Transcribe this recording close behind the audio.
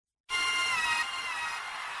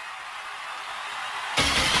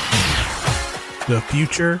The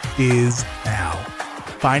future is now.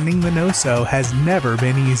 Finding the No-So has never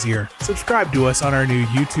been easier. Subscribe to us on our new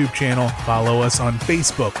YouTube channel, follow us on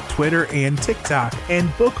Facebook, Twitter, and TikTok,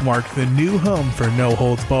 and bookmark the new home for No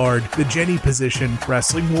Holds Barred, The Jenny Position,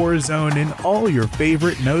 Wrestling War Zone, and all your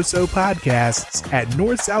favorite No-So podcasts at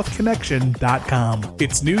NorthSouthConnection.com.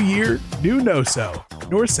 It's new year, new No-So.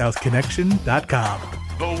 NorthSouthConnection.com.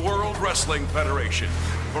 The World Wrestling Federation.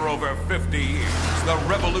 For over 50 years, the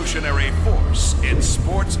revolutionary force in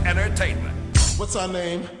sports entertainment. What's our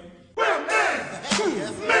name? Well, then,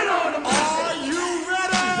 men on the Are you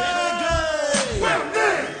ready? Well,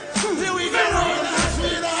 then, Here we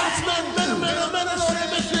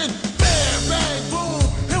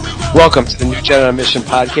go. Welcome to the New Gen on a Mission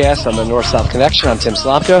podcast on the North-South Connection. I'm Tim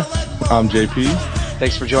Slomka. I'm JP.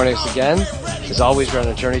 Thanks for joining us again. As always, we're on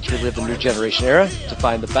a journey to relive the new generation era, to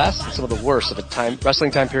find the best and some of the worst of a wrestling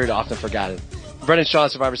time period often forgotten. From Brendan Shaw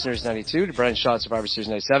at Survivor Series 92 to Brendan Shaw at Survivor Series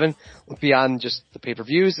 97, look beyond just the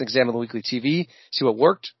pay-per-views and examine the weekly TV, see what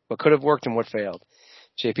worked, what could have worked, and what failed.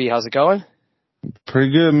 JP, how's it going?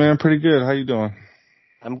 Pretty good, man. Pretty good. How you doing?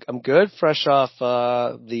 I'm good. Fresh off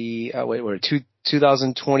the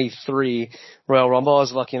 2023 Royal Rumble. I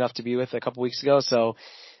was lucky enough to be with a couple weeks ago, so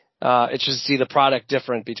interesting to see the product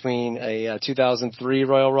different between a 2003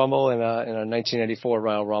 Royal Rumble and a 1994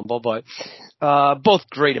 Royal Rumble, but both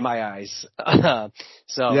great in my eyes.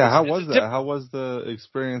 So yeah, how was that? How was the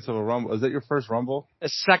experience of a Rumble? Is that your first Rumble? A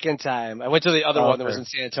second time. I went to the other one that was in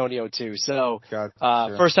San Antonio too. So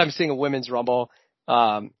Gotcha. First time seeing a women's Rumble.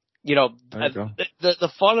 The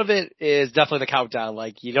fun of it is definitely the countdown.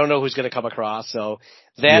 Like, you don't know who's going to come across. So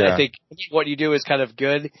that, I think what you do is kind of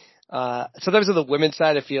good. Sometimes on the women's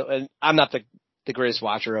side, I feel, and I'm not the greatest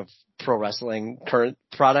watcher of pro wrestling current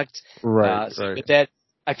product. Right. With that,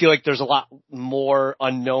 I feel like there's a lot more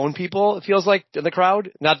unknown people, it feels like, in the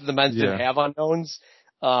crowd. Not that the men's didn't have unknowns.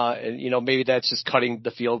 And maybe that's just cutting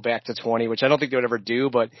the field back to 20, which I don't think they would ever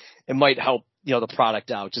do, but it might help, the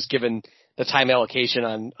product out, just given the time allocation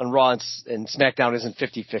on Raw and SmackDown isn't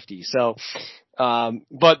 50-50. So,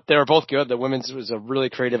 but they were both good. The women's was a really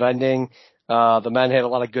creative ending. The men had a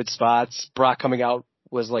lot of good spots. Brock coming out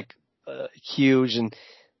was like huge, and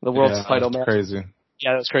the world title match. Crazy.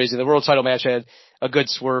 Yeah, that was crazy. The world title match had a good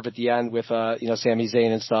swerve at the end with Sami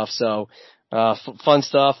Zayn and stuff. So fun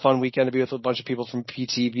stuff, fun weekend to be with a bunch of people from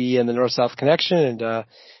PTV and the North-South Connection, and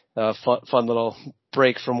fun little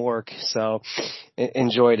break from work. So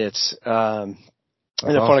enjoyed it. And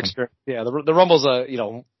a fun experience. Yeah, the Rumble's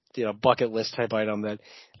a bucket list type item that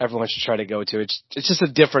everyone should try to go to. It's just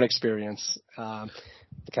a different experience, the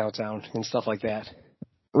countdown and stuff like that.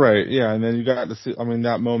 Right, yeah, and then you got to see,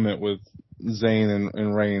 that moment with Zayn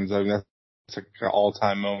and Reigns, that's like an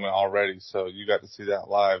all-time moment already, so you got to see that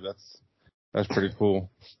live. That's pretty cool.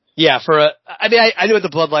 Yeah, I knew what the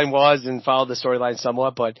bloodline was and followed the storyline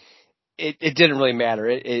somewhat, but it didn't really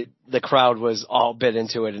matter. The crowd was all bit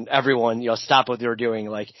into it, and everyone, stopped what they were doing.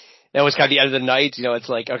 Like, that was kind of the end of the night. It's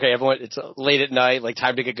like, okay, everyone, it's late at night, like,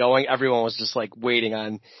 time to get going. Everyone was just like waiting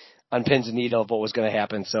on pins and needles of what was going to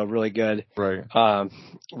happen. So really good. Right.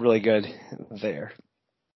 Really good there.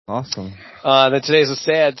 Awesome. Then today's a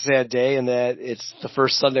sad day in that it's the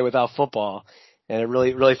first Sunday without football. And it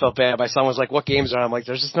really, really felt bad. My son was like, "What games are on?" I'm like,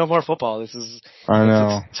 "There's just no more football. This is I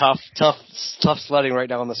know. It's tough sledding right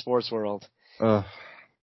now in the sports world." Yeah,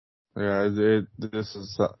 this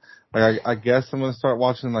is I guess I'm gonna start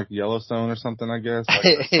watching like Yellowstone or something. I guess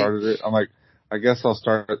I started it. I'm like, I guess I'll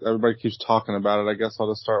start. Everybody keeps talking about it. I guess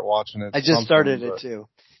I'll just start watching it. I just started it too.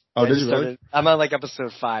 Oh, did you really? I'm on like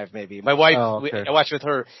episode 5 maybe. My wife, okay. I watched with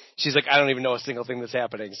her. She's like, I don't even know a single thing that's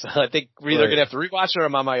happening. So I think we're either going to have to rewatch it or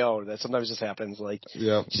I'm on my own. That sometimes just happens. Like,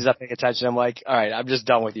 she's not paying attention. I'm like, all right, I'm just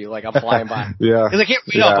done with you. Like, I'm flying by. Yeah. Because I can't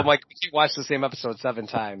read up. I'm like, we can't watch the same episode 7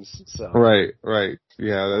 times. So. Right.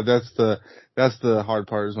 Yeah, that's the hard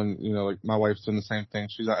part is when, like my wife's doing the same thing.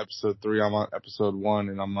 She's on episode 3. I'm on episode 1.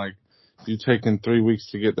 And I'm like, if you've taken 3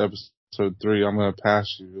 weeks to get to episode 3, I'm going to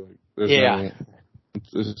pass you. Like, there's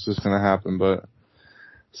it's just going to happen, but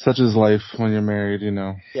such is life when you're married,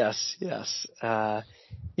 Yes. But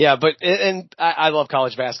I love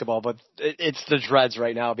college basketball, but it's the dreads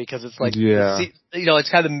right now because it's like, it's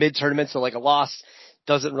kind of the mid-tournament, so like a loss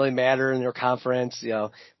doesn't really matter in their conference.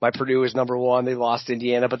 My Purdue is number 1. They lost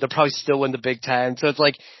Indiana, but they'll probably still win the Big Ten. So it's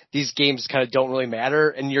like these games kind of don't really matter,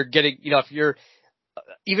 and you're getting, even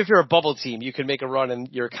if you're a bubble team, you can make a run in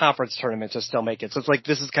your conference tournament to still make it. So it's like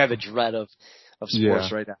this is kind of the dread of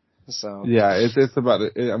sports right now. So it's about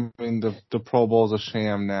it. The Pro Bowl is a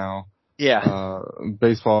sham now. Yeah.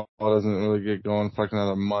 Baseball doesn't really get going for like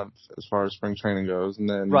another month as far as spring training goes, and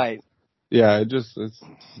then right. Yeah,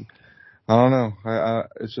 I don't know.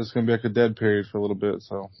 It's just gonna be like a dead period for a little bit,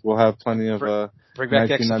 so we'll have plenty of Bring back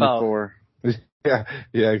the XFL. 1994.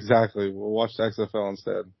 yeah, exactly. We'll watch the XFL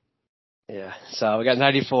instead. Yeah, so we got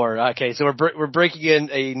 94. Okay, so we're breaking in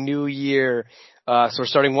a new year. So we're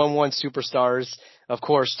starting 1-1 Superstars, of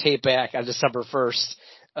course, tape back on December 1st,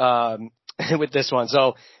 with this one.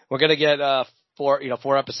 So we're gonna get, 4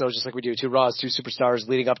 episodes, just like we do, 2 Raws, 2 Superstars,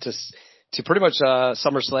 leading up to pretty much,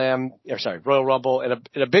 Royal Rumble, and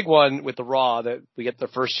a big one with the Raw that we get the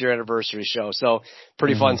first year anniversary show. So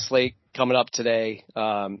pretty fun slate coming up today.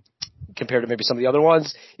 Compared to maybe some of the other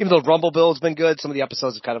ones, even though Rumble Bill's been good, some of the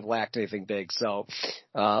episodes have kind of lacked anything big. So,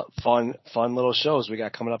 fun little shows we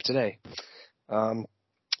got coming up today. So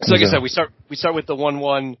like I said, we start with the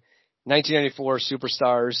 1-1 1994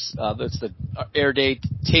 Superstars. That's the air date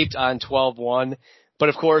taped on 12/1. But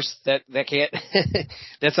of course, that can't,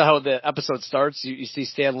 that's not how the episode starts. You see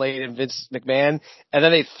Stan Lane and Vince McMahon, and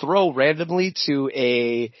then they throw randomly to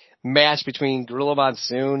a match between Gorilla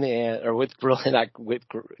Monsoon against Gorilla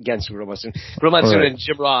Monsoon Right. and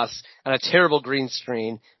Jim Ross on a terrible green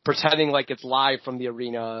screen, pretending like it's live from the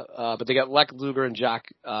arena. But they got Lex Luger and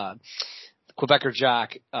Quebecer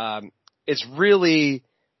Jock. It's really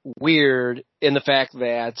weird in the fact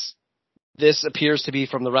that this appears to be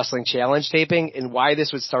from the Wrestling Challenge taping, and why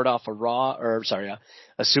this would start off a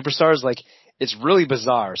Superstars, like, it's really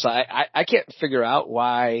bizarre. So I can't figure out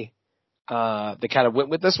why they kind of went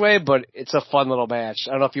with this way, but it's a fun little match.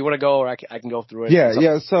 I don't know if you want to go, or I can go through it.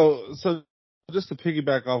 Yeah. So just to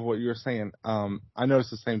piggyback off what you were saying, I noticed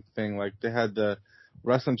the same thing. Like, they had the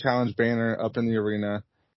Wrestling Challenge banner up in the arena.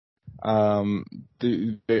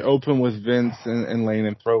 They open with Vince and Lane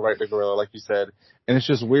and throw right to Gorilla, like you said. And it's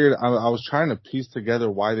just weird. I was trying to piece together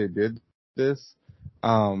why they did this.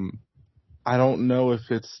 I don't know if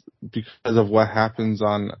it's because of what happens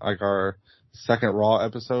on, like, our second Raw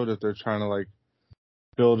episode, if they're trying to, like,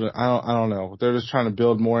 build I don't know. They're just trying to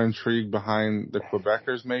build more intrigue behind the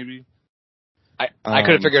Quebecers, maybe. I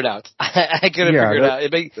couldn't figure it out. I couldn't figure it out.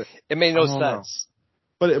 It made no sense.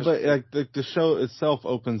 But like the show itself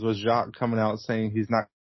opens with Jacques coming out saying he's not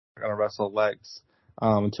gonna wrestle Lex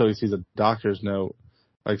until he sees a doctor's note,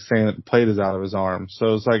 like, saying that the plate is out of his arm.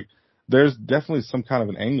 So it's like there's definitely some kind of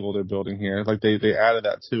an angle they're building here. Like, they added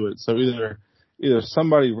that to it. So either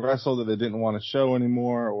somebody wrestled that they didn't want to show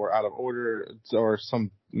anymore, or out of order, or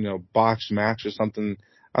some, botched match or something.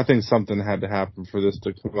 I think something had to happen for this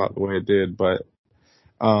to come out the way it did. But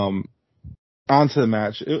onto the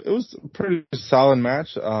match, it was a pretty solid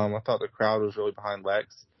match. I thought the crowd was really behind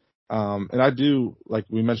Lex. And I do, like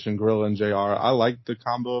we mentioned, Gorilla and JR. I like the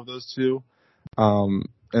combo of those two.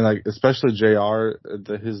 And, like, especially JR,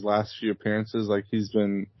 his last few appearances, like, he's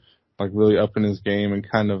been, like, really upping his game and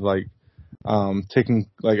kind of, like, taking,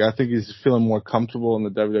 like, I think he's feeling more comfortable in the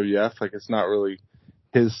WWF. Like, it's not really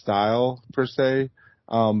his style per se.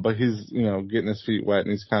 But he's, getting his feet wet,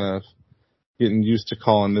 and he's kind of getting used to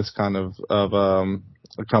calling this kind of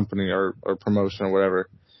a company or promotion or whatever.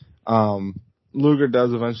 Luger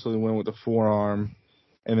does eventually win with the forearm,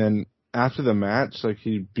 and then after the match, like,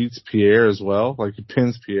 he beats Pierre as well. Like, he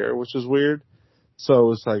pins Pierre, which is weird.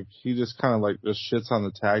 So it's like he just kind of, like, just shits on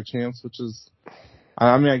the tag champs, which is,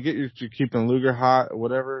 I mean, I get you're keeping Luger hot or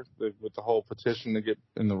whatever, with the whole petition to get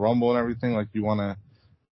in the Rumble and everything. Like, you want to,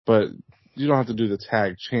 but you don't have to do the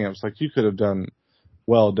tag champs. Like, you could have done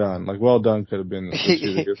Well Done. Like, Well Done could have been the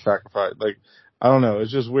two that get sacrificed. Like, I don't know.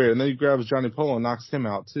 It's just weird. And then he grabs Johnny Polo and knocks him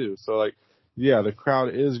out too. So, like, yeah, the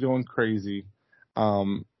crowd is going crazy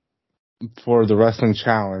for the Wrestling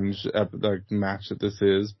Challenge match that this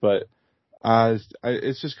is. But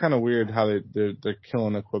it's just kind of weird how they're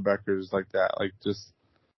killing the Quebecers like that. Like, just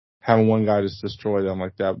having one guy just destroy them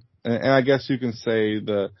like that. And I guess you can say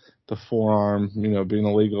the forearm, being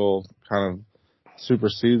illegal kind of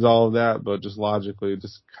supersedes all of that, but just logically, it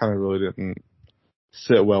just kind of really didn't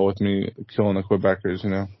sit well with me, killing the Quebecers,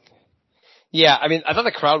 Yeah, I mean, I thought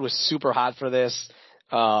the crowd was super hot for this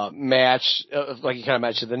match. Like you kind of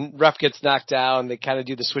mentioned, the ref gets knocked down. They kind of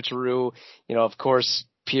do the switcheroo. Of course,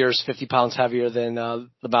 Pierre's 50 pounds heavier than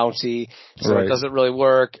the Bounty, so It doesn't really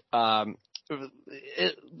work.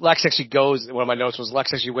 Lex actually goes, one of my notes was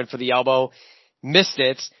Lex actually went for the elbow, missed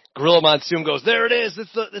it. Gorilla Monsoon goes, there it is,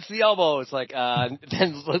 it's the elbow. It's like,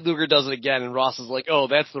 then Luger does it again, and Ross is like, oh,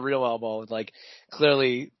 that's the real elbow. It's like,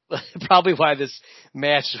 clearly, probably why this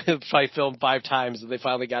match probably filmed 5 times, and they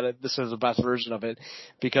finally got it. This is the best version of it,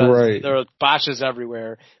 because there are botches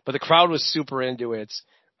everywhere. But the crowd was super into it.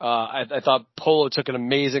 I thought Polo took an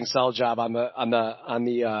amazing sell job on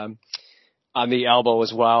the elbow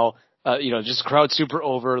as well. Just crowd super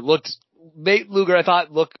over. Looked made Luger, I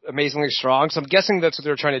thought, look amazingly strong. So I'm guessing that's what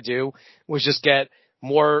they were trying to do, was just get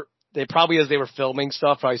more. They probably, as they were filming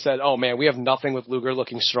stuff, probably said, "Oh man, we have nothing with Luger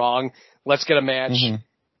looking strong. Let's get a match. Mm-hmm.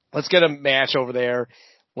 Let's get a match over there.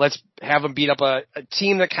 Let's have them beat up a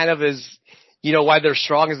team that kind of is, why they're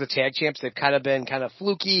strong as the tag champs. They've kind of been kind of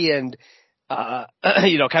fluky and,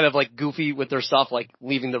 kind of like goofy with their stuff, like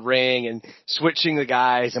leaving the ring and switching the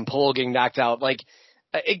guys and Polo getting knocked out. Like,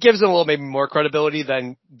 it gives them a little maybe more credibility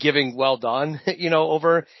than giving well done,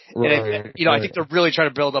 over. Right, And, I think they're really trying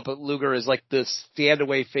to build up Luger as like this stand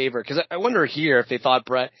away favorite. Cause I wonder here if they thought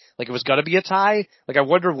Brett, like it was going to be a tie. Like I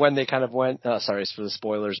wonder when they kind of went, sorry for the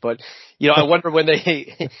spoilers, but I wonder when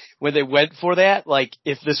they went for that, like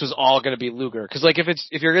if this was all going to be Luger. Cause like if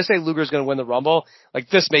you're going to say Luger's going to win the Rumble, like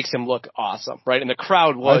this makes him look awesome, right? And the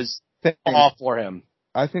crowd was all for him.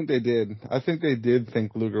 I think they did. I think they did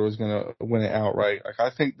think Luger was going to win it outright. Like, I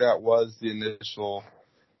think that was the initial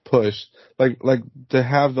push. Like to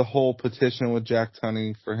have the whole petition with Jack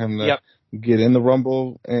Tunney for him to get in the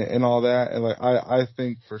Rumble and all that. And like, I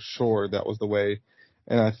think for sure that was the way.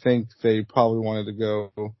 And I think they probably wanted to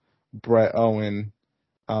go Brett Owen,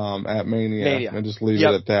 at Mania. And just leave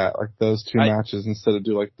it at that. Like those two matches instead of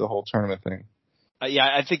do like the whole tournament thing. Yeah,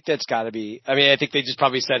 I think that's got to be. I mean, I think they just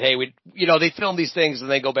probably said, "Hey, they film these things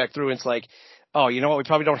and they go back through and it's like, oh, you know what? We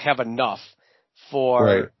probably don't have enough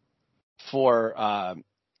for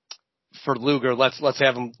Luger. Let's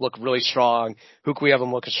have him look really strong. Who can we have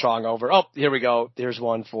him looking strong over? Oh, here we go. There's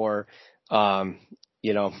one for, let's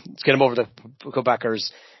get him over the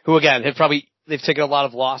Quebecers, who again they've taken a lot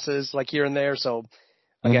of losses like here and there. So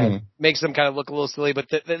again, makes them kind of look a little silly. But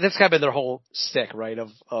that's kind of been their whole stick, right?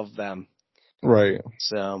 Of them. Right.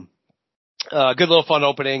 So, good little fun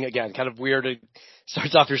opening. Again, kind of weird. It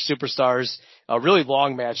starts off your superstars. A really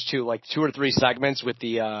long match too, like 2 or 3 segments with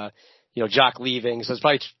the, Jock leaving. So it's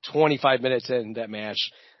probably 25 minutes in that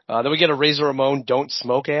match. Then we get a Razor Ramon Don't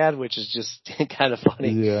Smoke ad, which is just kind of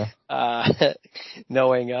funny. Yeah.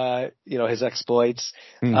 Knowing, his exploits.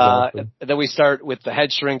 Exactly. Then we start with the Head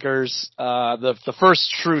Shrinkers. The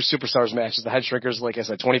first true Superstars match is the Head Shrinkers, like I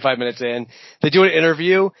said, 25 minutes in. They do an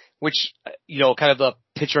interview, which, kind of the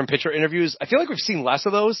picture-in-picture interviews. I feel like we've seen less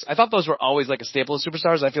of those. I thought those were always like a staple of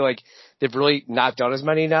Superstars. I feel like they've really not done as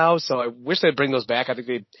many now, so I wish they'd bring those back. I think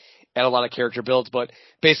they'd add a lot of character builds, but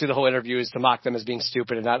basically the whole interview is to mock them as being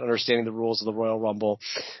stupid and not understanding the rules of the Royal Rumble.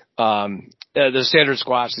 The standard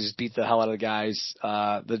squash, they just beat the hell out of the guys,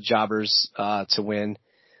 the jobbers, to win.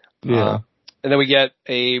 Yeah. And then we get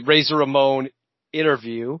a Razor Ramon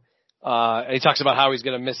interview, and he talks about how he's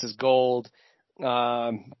going to miss his gold.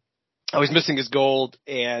 He's missing his gold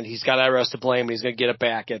and he's got IRS to blame and he's going to get it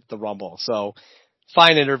back at the Rumble. So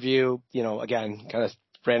fine interview, again, kind of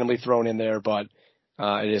randomly thrown in there, but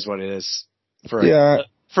it is what it is for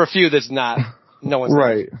a few that's not, no one's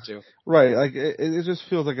right. To. Right. Like it just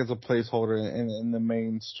feels like it's a placeholder and the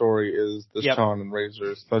main story is the Shawn and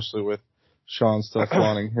Razor, especially with Shawn still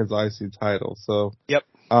flaunting his IC title. So,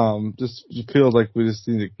 just feels like we just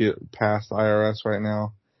need to get past IRS right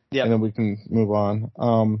now. And then we can move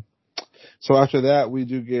on. So after that, we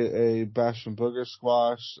do get a Bash and Booger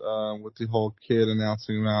squash, with the whole kid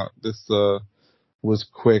announcing him out. This, was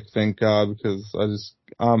quick, thank God, because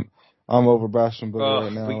I'm over Bash and Booger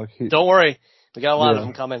right now. Don't worry. We got a lot of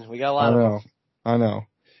them coming. We got a lot of them. I know.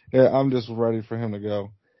 Yeah, I'm just ready for him to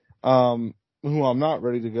go. Who I'm not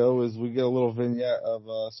ready to go is we get a little vignette of,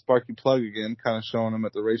 Sparky Plug again, kind of showing him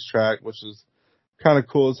at the racetrack, which is kind of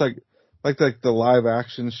cool. It's like the live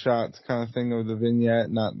action shots kind of thing of the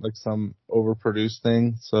vignette, not like some overproduced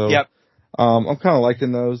thing. So, I'm kind of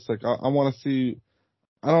liking those. Like, I want to see,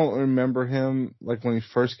 I don't remember him, like, when he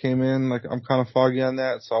first came in. Like, I'm kind of foggy on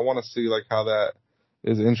that. So I want to see, like, how that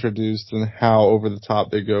is introduced and how over the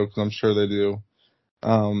top they go, because I'm sure they do.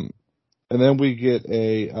 And then we get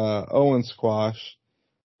a, Owen squash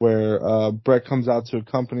where, Brett comes out to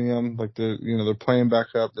accompany him. Like, they're playing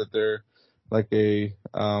back up that they're like a,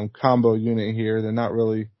 combo unit here. They're not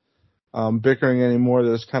really, bickering anymore.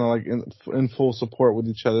 They're just kind of like in full support with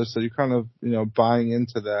each other. So you're kind of, buying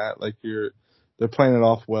into that. Like they're playing it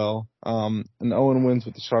off well. And Owen wins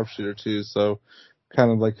with the sharpshooter too. So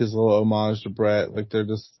kind of like his little homage to Brett. Like they're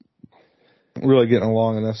just really getting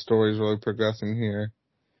along and that story's really progressing here.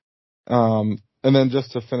 And then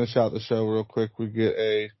just to finish out the show real quick, we get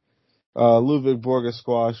a, Ludwig Borga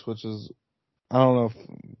squash, which is, I don't know if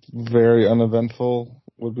very uneventful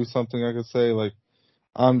would be something I could say. Like,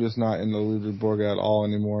 I'm just not into Ludwig Borga at all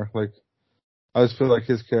anymore. Like, I just feel like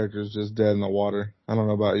his character is just dead in the water. I don't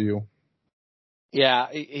know about you. Yeah,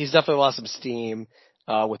 he's definitely lost some steam,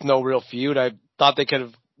 with no real feud. I thought they could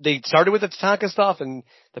have they started with the Tatanka stuff, and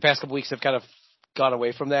the past couple weeks have kind of gone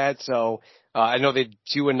away from that. So I know they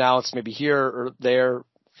do announce maybe here or there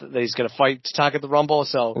that he's going to fight Tatanka at the Rumble.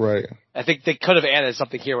 So right. I think they could have added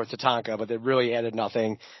something here with Tatanka, but they really added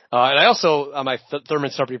nothing. And I also, on my Thurman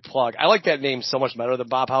Celebrity plug, I like that name so much better than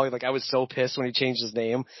Bob Holly. Like, I was so pissed when he changed his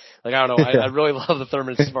name. Like, I don't know. I really love the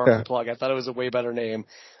Thurman Celebrity plug. I thought it was a way better name.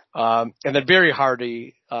 And then Barry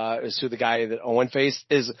Hardy, is who the guy that Owen faced,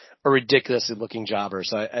 is a ridiculously looking jobber.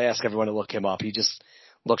 So I ask everyone to look him up. He just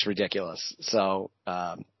looks ridiculous. So,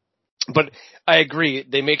 but I agree.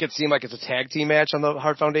 They make it seem like it's a tag team match on the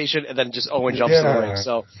Hart Foundation, and then just Owen jumps in the ring.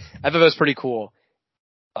 So I thought that was pretty cool,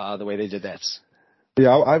 the way they did that.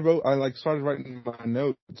 Yeah, I started writing my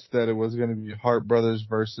notes that it was going to be Hart Brothers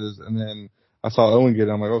versus, and then I saw Owen get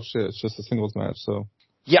it. I'm like, oh shit, it's just a singles match. So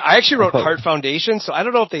yeah, I actually wrote Hart Foundation, so I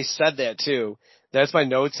don't know if they said that too. That's my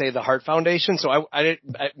notes, say the Hart Foundation. So I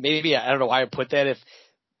don't know why I put that if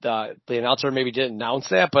the announcer maybe didn't announce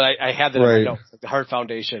that, but I had that in my notes, like the Hart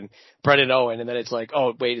Foundation, Brett and Owen, and then it's like,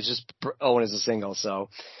 oh wait, it's just Owen as a single. So,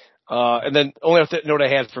 and then only other note I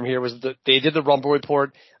had from here was that they did the Rumble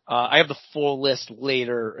report. I have the full list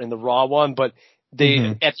later in the Raw one, but they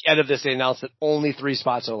at the end of this they announced that only 3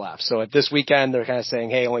 spots are left. So at this weekend they're kind of saying,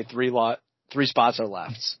 hey, only 3 spots are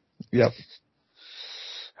left. Yep.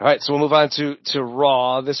 All right, so we'll move on to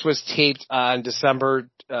Raw. This was taped on December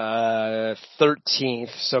 13th.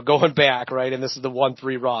 So going back, right, and this is the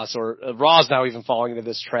 1-3 Raw. So Raw's now even falling into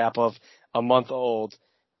this trap of a month old.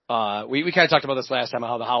 We kind of talked about this last time,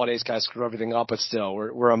 how the holidays kind of screw everything up, but still,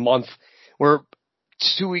 we're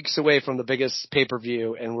 2 weeks away from the biggest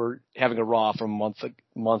pay-per-view, and we're having a Raw from a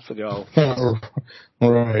month ago.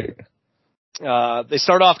 Right. They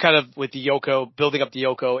start off kind of with the Yoko, building up the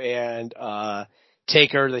Yoko and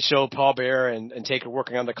Taker. They show Paul Bearer and Taker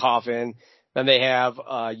working on the coffin. Then they have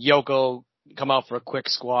Yoko come out for a quick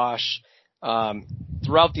squash.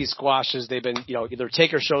 Throughout these squashes, they've been, either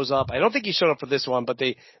Taker shows up. I don't think he showed up for this one, but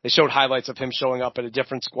they showed highlights of him showing up at a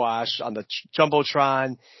different squash on the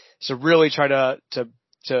Jumbotron. So really try to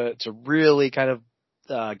really kind of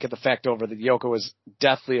get the fact over that Yoko was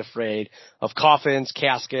deathly afraid of coffins,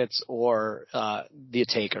 caskets, or the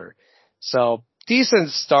Taker. So decent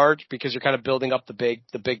start because you're kind of building up the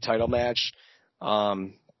big title match,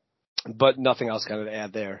 but nothing else kind of to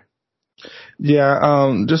add there.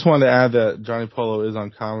 Yeah, just wanted to add that Johnny Polo is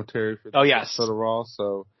on commentary for the episode of Raw,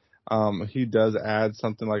 so he does add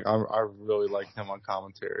something. Like I really like him on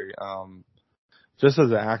commentary. Just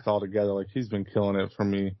as an act altogether, like he's been killing it for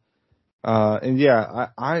me. And yeah,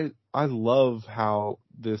 I love how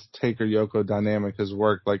this Taker Yoko dynamic has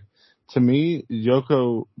worked. Like to me,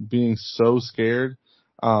 Yoko being so scared,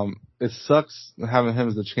 it sucks having him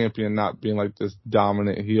as the champion not being like this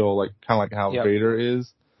dominant heel, like kind of like how Vader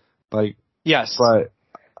is. Like yes,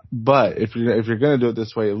 but if you're gonna do it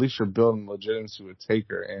this way, at least you're building legitimacy with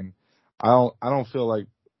Taker. And I don't feel like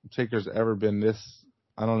Taker's ever been this.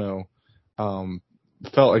 I don't know.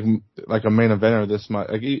 Felt like a main eventer this much.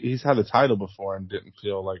 Like he's had the title before and didn't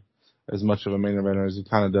feel like as much of a main eventer as he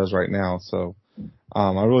kind of does right now. So I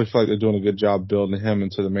really feel like they're doing a good job building him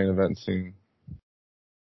into the main event scene.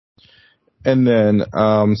 And then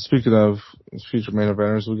speaking of future main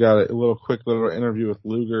eventers, we got a little interview with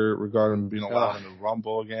Luger regarding being allowed in the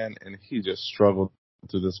Rumble again, and he just struggled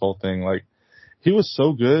through this whole thing. Like he was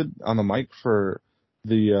so good on the mic for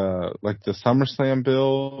the the SummerSlam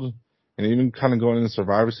build. And even kind of going into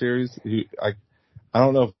Survivor Series, I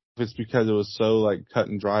don't know if it's because it was so like cut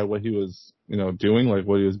and dry what he was, doing, like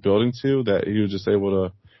what he was building to, that he was just able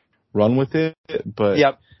to run with it. But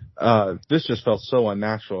this just felt so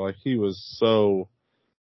unnatural. Like he was so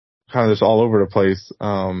kind of just all over the place.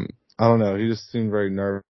 I don't know. He just seemed very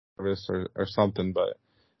nervous or something, but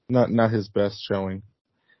not his best showing.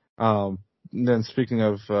 Then speaking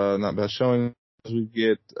of not best showing, we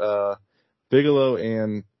get Bigelow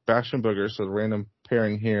and Bastion Booger, so the random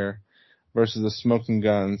pairing here, versus the Smoking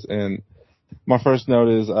Guns. And my first note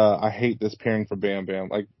is I hate this pairing for Bam Bam.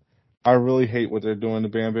 Like, I really hate what they're doing to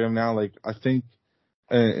Bam Bam now. Like, I think,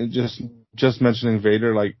 just mentioning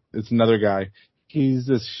Vader, like, it's another guy. He's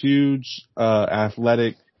this huge,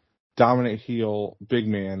 athletic, dominant heel, big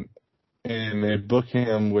man, and they book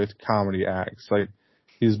him with comedy acts. Like,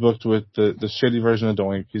 he's booked with the shitty version of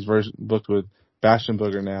Doink. He's booked with Bastion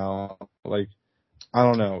Booger now. Like, I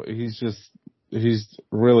don't know. He's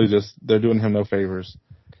really just, they're doing him no favors.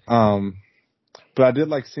 But I did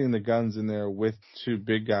like seeing the Guns in there with 2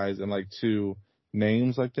 big guys and like 2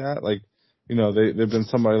 names like that. Like, they've been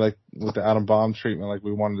somebody like with the Atom Bomb treatment. Like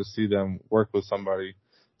we wanted to see them work with somebody.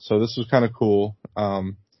 So this was kind of cool.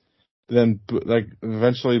 then like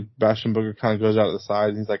eventually Bastion Booger kind of goes out to the side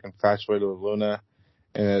and he's like infatuated with Luna,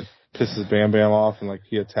 and it pisses Bam Bam off and like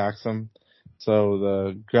he attacks him. So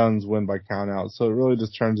the Guns win by count out. So it really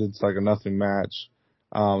just turns into like a nothing match.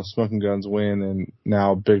 Smoking Guns win, and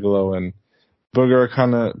now Bigelow and Booger are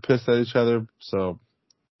kind of pissed at each other. So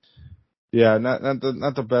yeah, not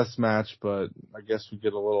the best match, but I guess we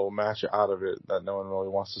get a little match out of it that no one really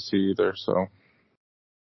wants to see either. So.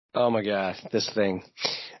 Oh my God, this thing.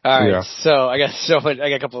 All right, yeah. So I got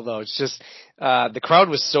a couple of those. Just the crowd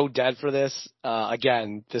was so dead for this.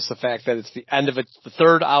 Again, just the fact that it's the end of it, the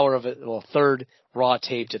third hour of it, third Raw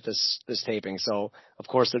taped at this taping. So of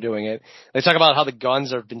course they're doing it. They talk about how the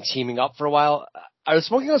Guns have been teaming up for a while. I was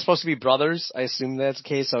Smoking was supposed to be brothers. I assume that's the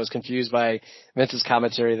case. I was confused by Vince's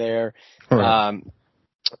commentary there. Right.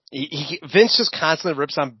 Vince just constantly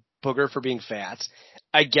rips on Booger for being fat.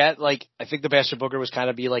 I get, like, I think the Bastion Booger was kind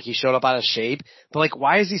of be like he showed up out of shape, but like,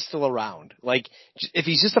 why is he still around? Like, if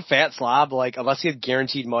he's just a fat slob, like, unless he had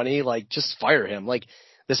guaranteed money, like, just fire him. Like,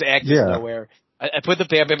 this act is nowhere. I put the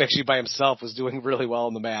Bam Bam actually by himself was doing really well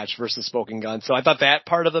in the match versus Smoking Gun. So I thought that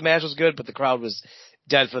part of the match was good, but the crowd was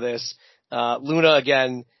dead for this. Luna,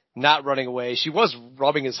 again, not running away. She was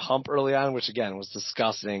rubbing his hump early on, which again was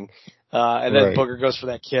disgusting. And then Booger goes for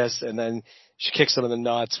that kiss, and then she kicks him in the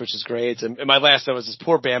nuts, which is great. And my last note was this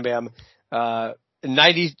poor Bam Bam. In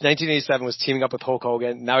 1987 was teaming up with Hulk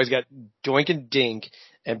Hogan. Now he's got Doink and Dink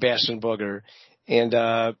and Bastion Booger. And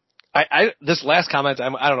this last comment,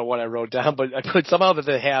 I don't know what I wrote down, but I put somehow that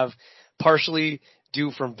they have partially due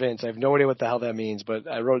from Vince. I have no idea what the hell that means, but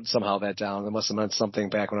I wrote somehow that down. It must have meant something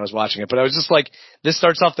back when I was watching it. But I was just like, this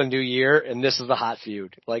starts off the new year, and this is the hot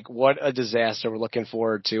feud. Like, what a disaster we're looking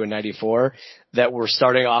forward to in '94, that we're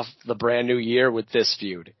starting off the brand new year with this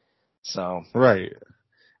feud. So right.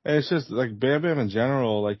 And it's just, like, Bam Bam in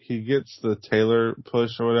general, like, he gets the Taylor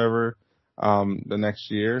push or whatever the next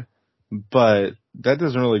year, but that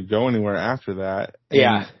doesn't really go anywhere after that.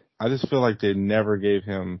 Yeah. And I just feel like they never gave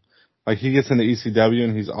him... Like, he gets into ECW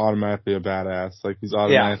and he's automatically a badass. Like, he's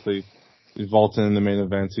automatically vaulting in the main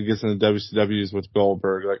events. He gets into WCWs with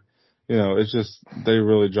Goldberg. Like, you know, it's just, they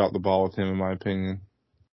really dropped the ball with him, in my opinion.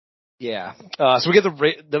 Yeah. So we get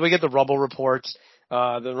the Rumble reports.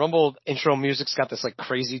 The Rumble intro music's got this, like,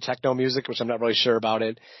 crazy techno music, which I'm not really sure about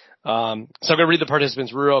it. So I'm going to read the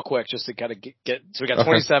participants real quick just to kind of get, so we got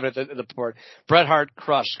 27 at the report. Bret Hart,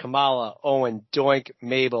 Crush, Kamala, Owen, Doink,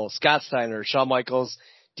 Mabel, Scott Steiner, Shawn Michaels,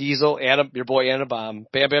 Diesel, your boy Adam Bomb,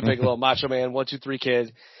 Bam Bam Bigelow, Macho Man, 1-2-3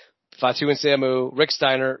 Kid, Fatu and Samu, Rick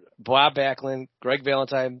Steiner, Bob Backlund, Greg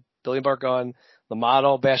Valentine, Billy Bargun, the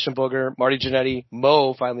Model, Bastion Booger, Marty Jannetty,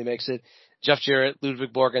 Mo finally makes it, Jeff Jarrett,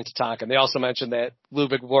 Ludwig Borg, and Tatanka. And they also mentioned that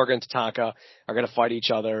Ludwig Borg and Tatanka are going to fight each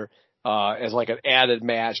other as like an added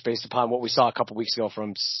match based upon what we saw a couple weeks ago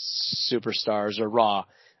from Superstars or Raw.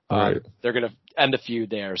 Right. They're going to end the feud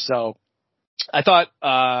there. So I thought,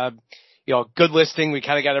 good listing. We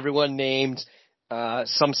kind of got everyone named.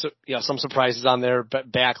 Some surprises on there.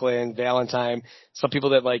 Backlund, Valentine. Some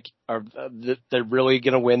people that like are they're really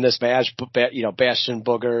gonna win this match. Bastion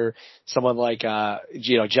Booger. Someone like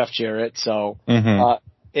Jeff Jarrett. So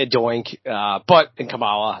Doink. And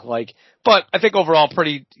Kamala. But I think overall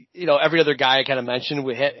pretty. Every other guy I kind of mentioned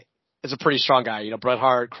is a pretty strong guy. Bret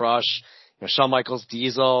Hart, Crush. Shawn Michaels,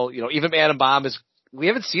 Diesel. Even Adam Bomb is. We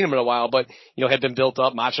haven't seen him in a while, but had been built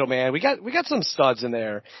up. Macho Man, we got some studs in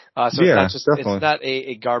there. So it's not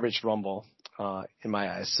a garbage Rumble in my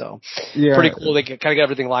eyes. So pretty cool. They kind of get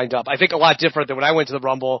everything lined up. I think a lot different than when I went to the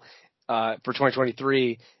Rumble for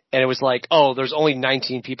 2023, and it was like, oh, there's only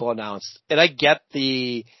 19 people announced, and I get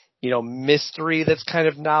the mystery that's kind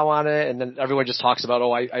of now on it, and then everyone just talks about,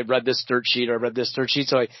 oh, I read this dirt sheet or I read this dirt sheet,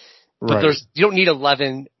 so But you don't need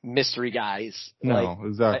 11 mystery guys. No,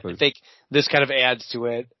 exactly. I think this kind of adds to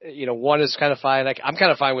it. One is kind of fine. Like, I'm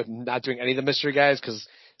kind of fine with not doing any of the mystery guys because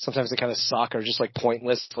sometimes they kind of suck or just like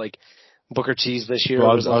pointless. Like Booker T's this year. Well,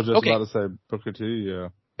 I was just about to say Booker T. Yeah.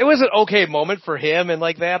 It was an okay moment for him and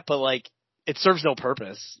like that, but like it serves no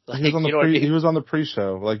purpose. Like, he was on the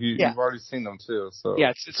pre-show. Like you've already seen them too. So yeah,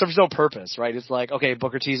 it serves no purpose, right? It's like, okay,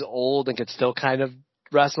 Booker T's old and could still kind of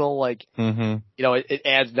wrestle, like, it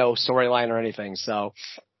adds no storyline or anything. So,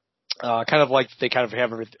 kind of like they kind of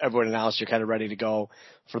have everyone announced you're kind of ready to go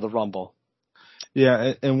for the Rumble.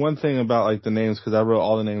 Yeah, and one thing about like the names, because I wrote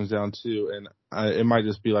all the names down too, and it might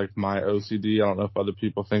just be like my OCD. I don't know if other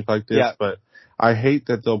people think like this, but I hate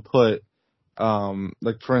that they'll put,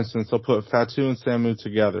 like for instance, they'll put Fatu and Samu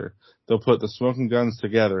together. They'll put the Smoking Guns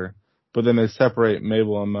together, but then they separate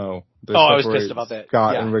Mabel and Mo. I was pissed about that.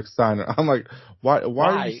 Scott and Rick Steiner. I'm like, why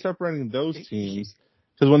are you separating those teams?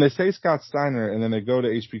 Because when they say Scott Steiner and then they go to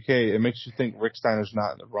HBK, it makes you think Rick Steiner's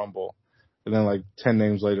not in the Rumble. And then like 10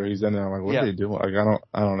 names later, he's in there. I'm like, what are they doing? Like,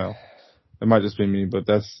 I don't know. It might just be me, but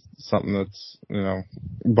that's something that's,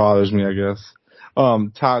 bothers me, I guess.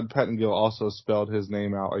 Todd Pettengill also spelled his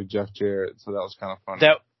name out like Jeff Jarrett, so that was kind of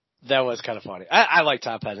funny. That was kind of funny. I like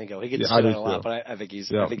Todd Pettengill. He gets spit on a lot, but I think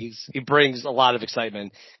he brings a lot of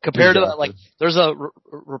excitement compared to like, there's a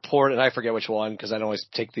report, and I forget which one because I don't always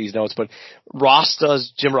take these notes, but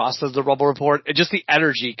Jim Ross does the Rumble report, and just the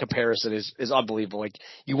energy comparison is unbelievable. Like,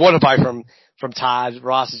 you want to buy from Todd.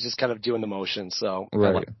 Ross is just kind of doing the motion, so.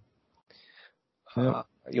 Right.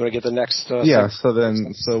 You want to get the next? So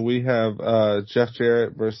we have Jeff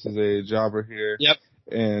Jarrett versus a jobber here. Yep.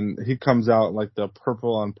 And he comes out like the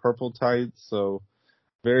purple on purple tights, so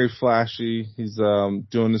very flashy. He's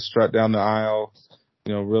doing the strut down the aisle,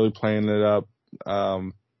 really playing it up.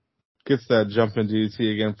 Gets that jumping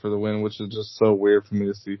DDT again for the win, which is just so weird for me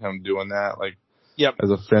to see him doing that, like as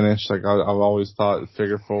a finish. Like I've always thought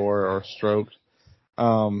figure four or stroke.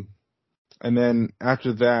 And then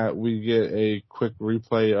after that, we get a quick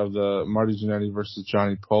replay of the Marty Jannetty versus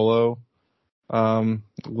Johnny Polo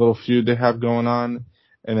little feud they have going on.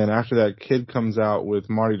 And then after that, Kid comes out with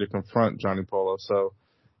Marty to confront Johnny Polo. So,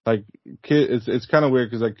 like, Kid, it's kind of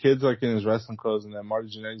weird because like Kid's like in his wrestling clothes, and then Marty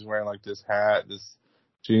Jannetty's wearing like this hat, this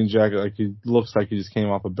jean jacket. Like he looks like he just came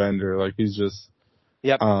off a bender. Like he's just,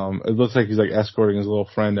 it looks like he's like escorting his little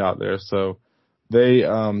friend out there. So they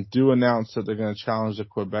do announce that they're going to challenge the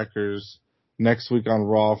Quebecers next week on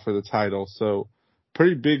Raw for the title. So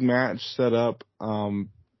pretty big match set up.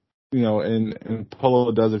 And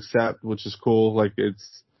Polo does accept, which is cool. Like it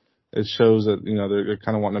shows that, they're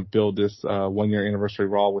kind of wanting to build this 1 year anniversary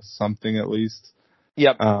Raw with something at least.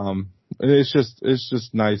 Yep. And it's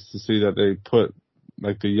just nice to see that they put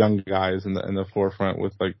like the young guys in the forefront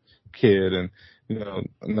with like Kid and,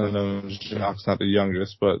 Jacques not the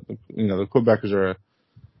youngest, but the Quebecers are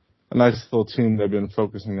a nice little team they've been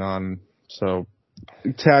focusing on. So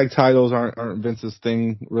tag titles aren't Vince's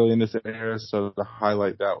thing really in this era, so to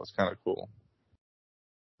highlight that was kind of cool.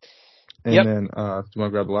 And then, do you want to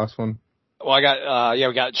grab the last one? Well,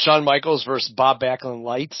 we got Shawn Michaels versus Bob Backlund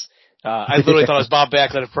Lights. I literally thought it was Bob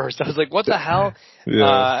Backlund at first. I was like, what the hell?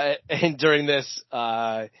 Yeah. And during this,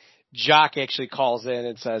 Jock actually calls in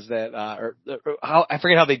and says that, I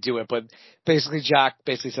forget how they do it, but basically Jock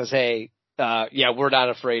says, hey, we're not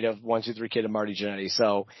afraid of 1, 2, 3 Kid and Marty Jannetty.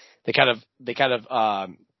 So they kind of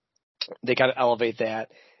elevate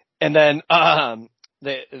that. And then,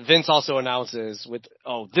 Vince also announces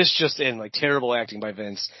this just in, like, terrible acting by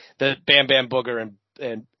Vince, that Bam Bam Booger and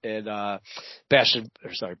Bam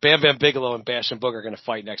Bam Bigelow and Bash and Booger are going to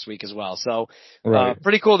fight next week as well. So,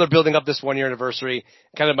 pretty cool. They're building up this 1 year anniversary.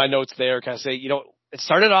 Kind of my notes there kind of say, it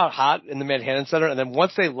started out hot in the Manhattan Center, and then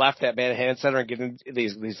once they left that Manhattan Center and get into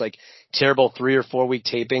these like terrible 3 or 4 week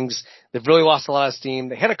tapings, they've really lost a lot of steam.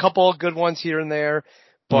 They had a couple of good ones here and there,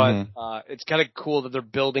 but it's kind of cool that they're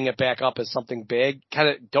building it back up as something big. Kind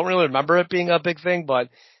of don't really remember it being a big thing, but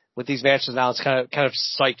with these matches now, it's kind of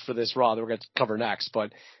psyched for this Raw that we're going to cover next.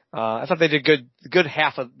 But I thought they did good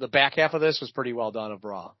half of the back half of this was pretty well done of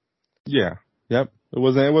Raw. Yeah. Yep. It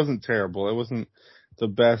wasn't terrible. It wasn't the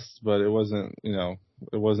best, but it wasn't, it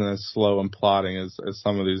wasn't as slow and plodding as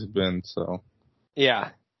some of these have been. So.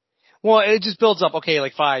 Yeah. Well, it just builds up. Okay,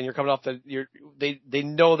 like fine, you're coming off they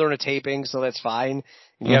know they're in a taping, so that's fine.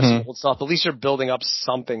 And you have some old stuff. At least you're building up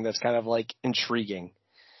something that's kind of like intriguing.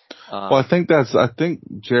 Well, I think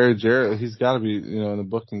Jerry Jarrett, he's got to be, in the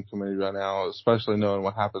booking committee right now, especially knowing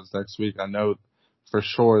what happens next week. I know for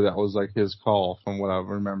sure that was like his call from what I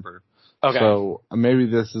remember. Okay. So maybe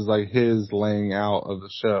this is like his laying out of the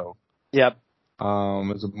show. Yep.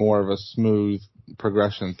 It's more of a smooth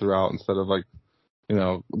progression throughout instead of like,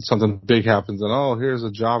 something big happens and here's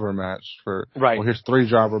a jobber match well, here's 3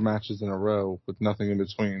 jobber matches in a row with nothing in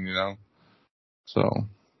between, So.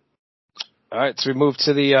 All right, so we move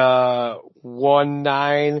to the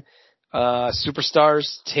 1/9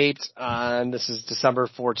 Superstars taped on. This is December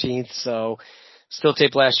 14th, so still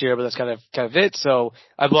taped last year, but that's kind of it. So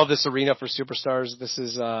I love this arena for Superstars. This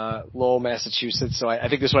is Lowell, Massachusetts. So I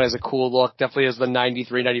think this one has a cool look. Definitely has the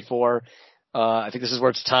 93, 94. I think this is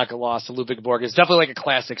where Tatanka lost to Ludwig Borg. It's definitely like a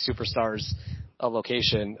classic Superstars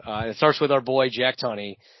location. It starts with our boy Jack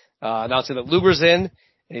Tunney announcing that Luger's in,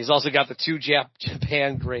 and he's also got the 2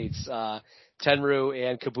 Japan greats. Tenryu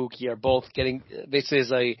and Kabuki are both getting basically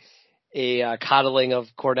as a coddling of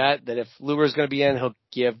Cornette, that if Luger's going to be in, he'll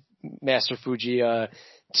give Master Fuji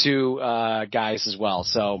 2 guys as well.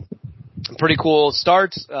 So pretty cool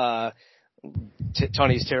start.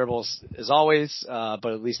 Tony's terrible as always, but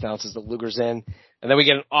at least announces that Luger's in. And then we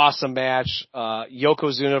get an awesome match,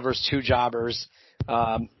 Yokozuna versus two jobbers.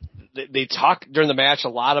 They talk during the match a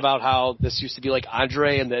lot about how this used to be like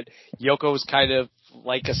Andre and that Yoko was kind of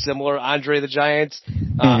like a similar Andre the Giant.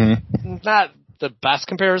 Not the best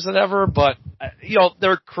comparison ever, but,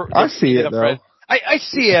 they're I see it, though. I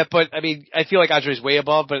see it, but I mean, I feel like Andre's way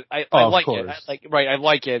above, but I like it. I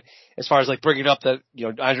like it as far as like bringing up that,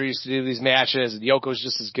 Andre used to do these matches and Yoko's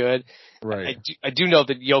just as good. Right. I do know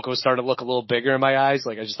that Yoko started to look a little bigger in my eyes.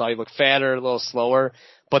 Like I just thought he looked fatter, a little slower,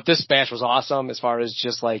 but this match was awesome as far as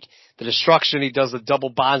just like the destruction. He does the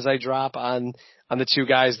double bonsai drop on the two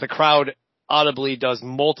guys. The crowd audibly does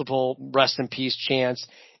multiple rest in peace chants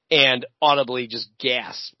and audibly just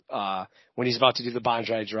gasp, when he's about to do the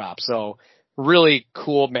bonsai drop. So, really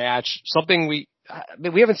cool match. Something we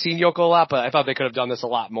haven't seen Yoko a lot, but I thought they could have done this a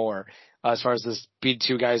lot more as far as this beat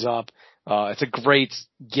two guys up. It's a great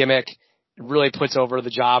gimmick. It really puts over the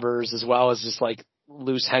jobbers as well as just like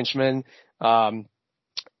loose henchmen. And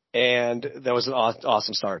that was an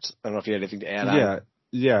awesome start. I don't know if you had anything to add on.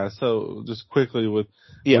 Yeah. So just quickly with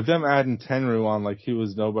them adding Tenryu on, like he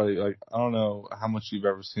was nobody. Like I don't know how much you've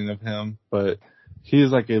ever seen of him, but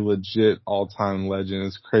he's like a legit all-time legend.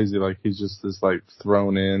 It's crazy. Like he's just this like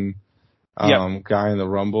thrown in guy in the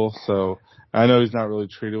Rumble. So I know he's not really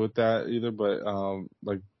treated with that either, but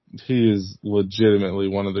like he is legitimately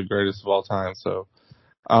one of the greatest of all time. So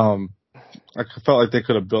I felt like they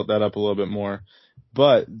could have built that up a little bit more.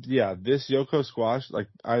 But yeah, this Yoko squash, like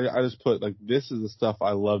I just put like this is the stuff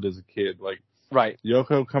I loved as a kid. Like right,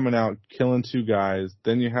 Yoko coming out killing two guys.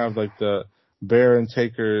 Then you have like the Bear and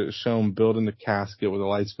Taker shown building the casket with the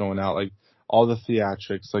lights going out, like all the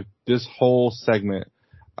theatrics, like this whole segment,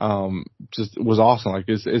 just was awesome. Like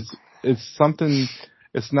it's something.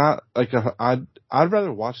 It's not like I'd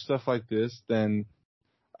rather watch stuff like this than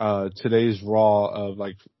today's Raw of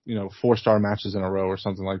like 4-star matches in a row or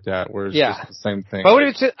something like that, where it's just the same thing. But I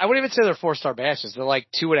wouldn't even say they're 4-star matches. They're like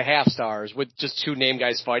 2.5 stars with just two name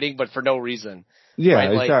guys fighting, but for no reason. Yeah,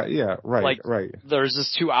 right? exactly. Yeah, right, like, right. There's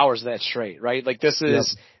just 2 hours of that straight, right? Like this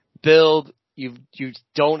is build. You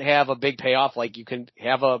don't have a big payoff. Like you can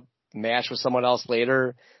have a match with someone else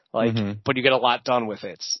later, like, but you get a lot done with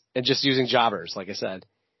it. And just using jobbers, like I said.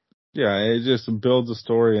 Yeah, it just builds a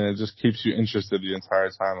story and it just keeps you interested the entire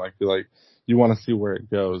time. Like you want to see where it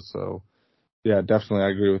goes. So yeah, definitely I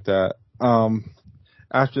agree with that.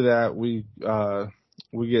 After that we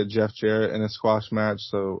get Jeff Jarrett in a squash match.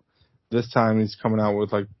 So this time he's coming out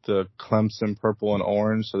with like the Clemson purple and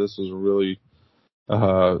orange. So this was a really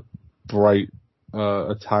bright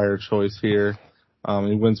attire choice here.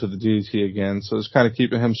 He wins with the DDT again. So it's kind of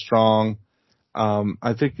keeping him strong. I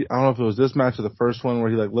don't know if it was this match or the first one where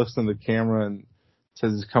he like looks in the camera and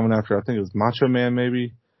says he's coming after, I think it was Macho Man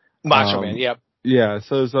maybe. Macho Man, yep. Yeah,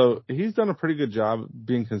 so he's done a pretty good job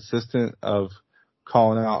being consistent of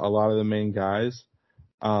calling out a lot of the main guys,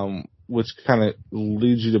 which kind of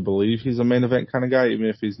leads you to believe he's a main event kind of guy, even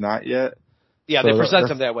if he's not yet. Yeah, so they present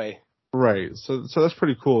him that way. Right. So that's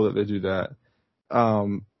pretty cool that they do that.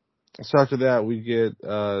 So after that, we get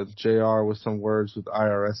JR with some words with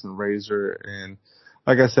IRS and Razor. And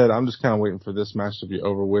like I said, I'm just kind of waiting for this match to be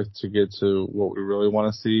over with to get to what we really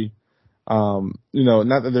want to see. Not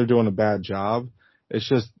that they're doing a bad job. It's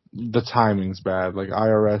just the timing's bad. Like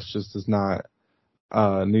IRS just does not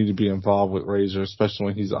need to be involved with Razor, especially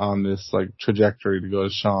when he's on this like trajectory to go to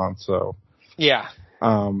Shawn. So yeah.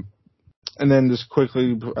 And then just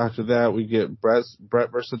quickly after that, we get Brett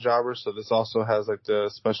versus Jobber. So this also has like the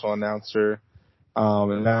special announcer.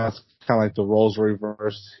 And that's kind of like the roles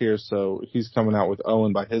reversed here. So he's coming out with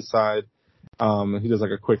Owen by his side. He does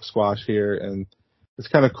like a quick squash here, and it's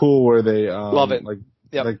kind of cool where they love it. Like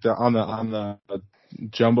they're on the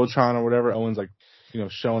jumbotron or whatever. Owen's like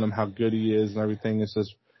showing him how good he is and everything. It's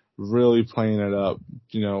just really playing it up.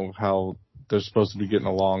 How they're supposed to be getting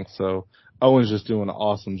along. So Owen's just doing an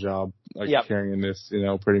awesome job, carrying this,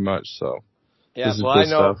 pretty much. So yeah, this is well, good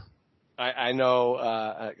stuff. I know,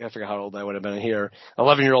 I forget how old I would have been here.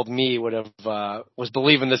 11-year-old me would have, was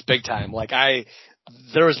believing this big time. Like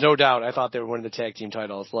there was no doubt. I thought they were winning the tag team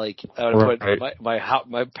titles. Like I would have put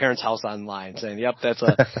my parents' house online saying, yep, that's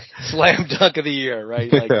a slam dunk of the year,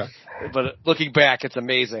 right? Like, but looking back, it's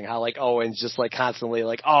amazing how like Owen's just like constantly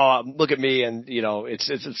like, oh, look at me. And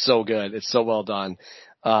it's so good. It's so well done.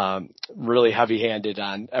 Really heavy handed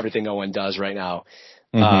on everything Owen does right now.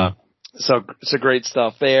 So great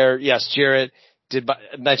stuff there. Yes, Jarrett did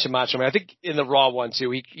mention Macho Man. I think in the Raw one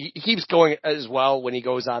too, he keeps going as well when he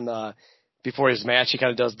goes on before his match. He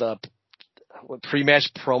kind of does the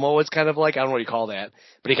pre-match promo. It's kind of like, I don't know what you call that,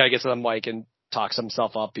 but he kind of gets on the mic and talks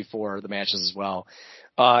himself up before the matches as well.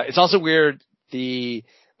 It's also weird.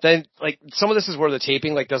 then like some of this is where the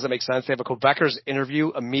taping like doesn't make sense. They have a Quebecers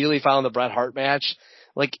interview immediately following the Bret Hart match.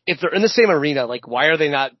 Like if they're in the same arena, like why are they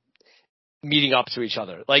not meeting up to each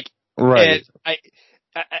other? Like, right. And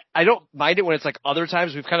I don't mind it when it's like other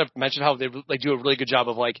times we've kind of mentioned how they like do a really good job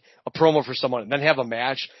of like a promo for someone and then have a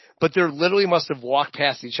match, but they literally must have walked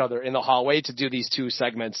past each other in the hallway to do these two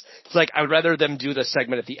segments. It's like I would rather them do the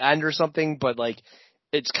segment at the end or something, but like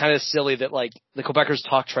it's kind of silly that like the Quebecers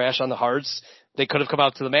talk trash on the Hearts. They could have come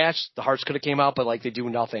out to the match, the Hearts could have came out, but like they do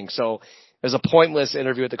nothing. So it was a pointless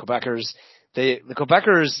interview with the Quebecers. The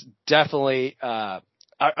Quebecers definitely are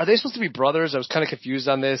they supposed to be brothers? I was kind of confused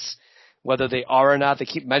on this. Whether they are or not, they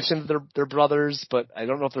keep mentioning they're brothers, but I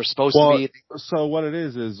don't know if they're supposed to be. So what it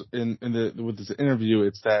is with this interview,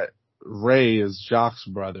 it's that Ray is Jacques'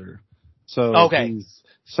 brother. So okay.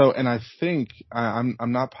 And I think I'm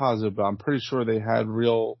not positive, but I'm pretty sure they had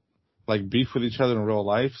real like beef with each other in real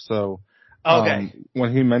life. So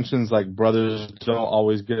when he mentions like brothers don't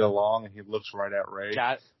always get along, and he looks right at Ray.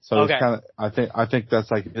 So it's kind of I think that's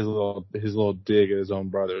like his little dig at his own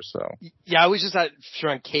brother. So yeah, I was just not sure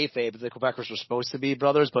on kayfabe the Quebecers were supposed to be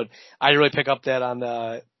brothers, but I didn't really pick up that on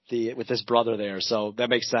the with this brother there. So that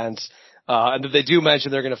makes sense. And they do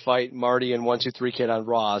mention they're going to fight Marty and 1-2-3 Kid on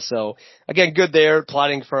Raw. So again, good there,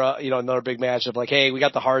 plotting for another big match of like, hey, we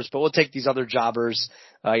got the Hearts, but we'll take these other jobbers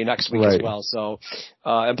next week as well. So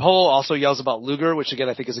and Polo also yells about Luger, which again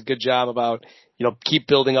I think is a good job about keep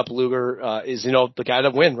building up Luger. Is the guy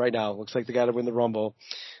to win right now. Looks like the guy to win the Rumble.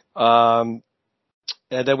 And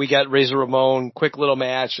then we got Razor Ramon, quick little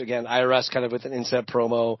match again. IRS kind of with an inset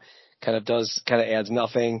promo, kind of adds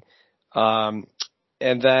nothing. And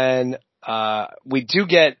then we do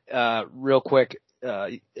get real quick so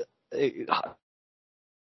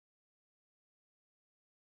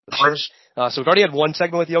we've already had one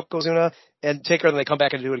segment with Yokozuna and Taker, and then they come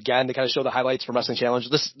back and do it again. They kind of show the highlights from Wrestling Challenge.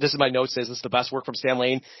 This is my note says this is the best work from Stan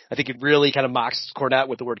Lane. I think it really kind of mocks Cornette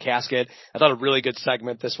with the word casket. I thought a really good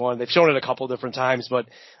segment, this one. They've shown it a couple different times, but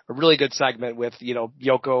a really good segment with,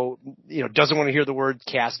 Yoko, doesn't want to hear the word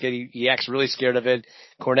casket. He acts really scared of it.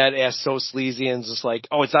 Cornette asks so sleazy and just like,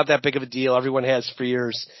 oh, it's not that big of a deal. Everyone has for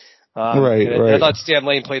years. Right. I thought Stan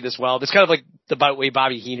Lane played this well. This kind of like the way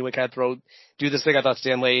Bobby Heenan would kind of do this thing. I thought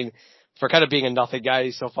Stan Lane, for kind of being a nothing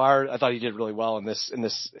guy so far, I thought he did really well in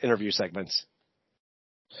this interview segments.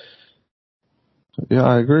 Yeah,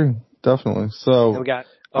 I agree. Definitely. So we got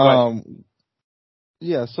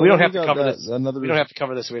yeah, so we don't have to cover this. We don't have to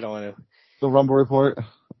cover this. We don't want to. The Rumble report.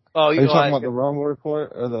 Oh, are you talking about the Rumble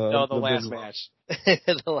report or the last match?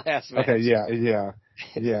 The last match. Okay,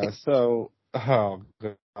 yeah. So, oh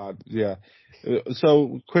god, yeah.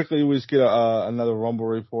 So quickly, we just get another Rumble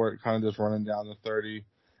report, kind of just running down the 30,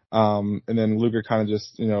 and then Luger kind of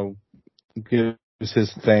just gives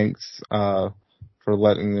his thanks for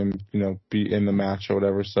letting him be in the match or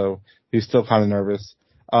whatever. So he's still kind of nervous.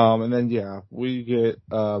 And then we get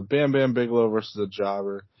Bam Bam Bigelow versus a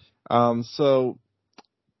jobber. So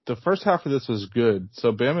the first half of this was good.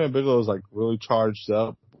 So Bam Bam Bigelow is like really charged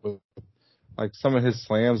up with like some of his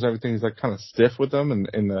slams and everything. He's like kind of stiff with them,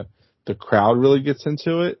 and the crowd really gets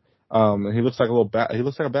into it. And he looks like he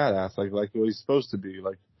looks like a badass, like what he's supposed to be.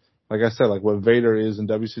 Like I said, like what Vader is in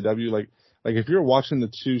WCW. Like if you're watching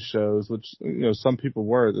the two shows, which some people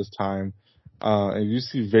were at this time, and you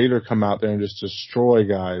see Vader come out there and just destroy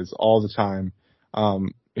guys all the time.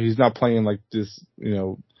 He's not playing like this,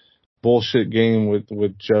 bullshit game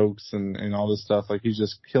with jokes and all this stuff. Like he's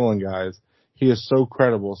just killing guys. He is so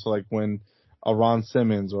credible. So like when a Ron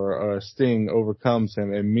Simmons or a Sting overcomes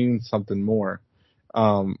him, it means something more.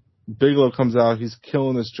 Bigelow comes out, he's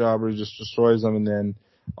killing this jobber, he just destroys him, and then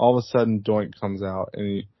all of a sudden Doink comes out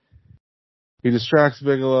and he distracts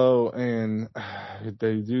Bigelow, and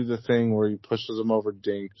they do the thing where he pushes him over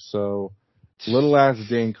Dink. So little ass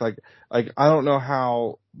Dink, like I don't know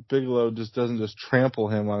how Bigelow doesn't just trample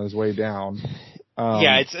him on his way down.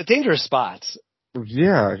 It's a dangerous spot.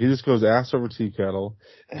 Yeah, he just goes ass over tea kettle.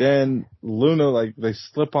 Then Luna, like they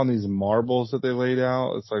slip on these marbles that they laid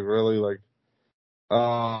out. It's like really like,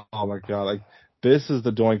 oh my god, like this is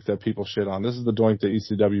the Doink that people shit on. This is the Doink that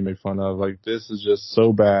ECW made fun of. Like this is just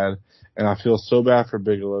so bad, and I feel so bad for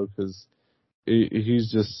Bigelow because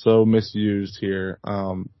he's just so misused here.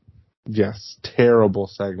 Yes, terrible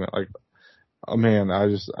segment. Like, oh man,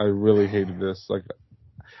 I really hated this. Like,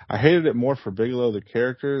 I hated it more for Bigelow, the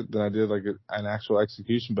character, than I did like an actual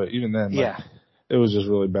execution. But even then, it was just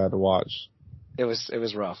really bad to watch. It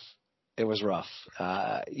was rough. It was rough.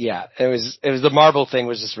 It was the marble thing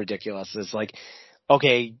was just ridiculous. It's like,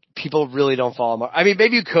 okay, people really don't follow. I mean,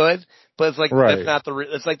 maybe you could, but it's like that's not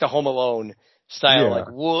it's like the Home Alone style, Yeah. like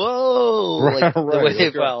whoa, Right, like,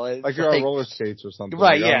 right. Like you're on roller skates or something.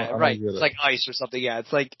 Right, like, yeah, right. It's like ice or something. Yeah,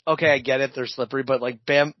 it's like, okay, I get it, they're slippery, but like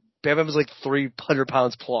Bam Bam is like 300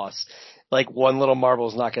 pounds plus. Like one little marble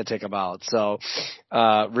is not going to take him out. So,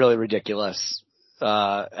 really ridiculous.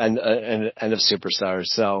 And of superstars.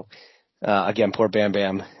 So, again, poor Bam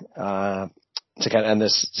Bam, to kind of end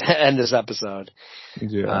this episode.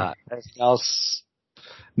 Yeah. Anything else?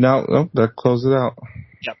 No, that closed it out.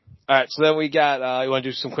 Yep. All right. So then we got, you want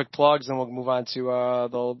to do some quick plugs and we'll move on to,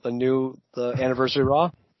 the anniversary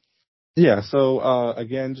Raw? Yeah. So,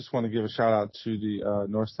 again, just want to give a shout out to the,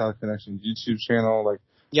 North-South Connection YouTube channel. Like,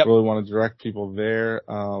 Yep. really want to direct people there.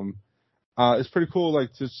 It's pretty cool,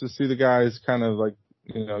 like, just to see the guys kind of like,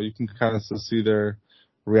 you know, you can kind of see their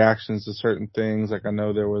reactions to certain things. Like, I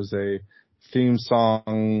know there was a theme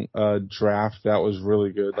song, draft that was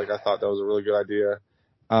really good. Like, I thought that was a really good idea.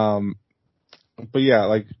 But yeah,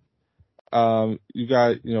 like, you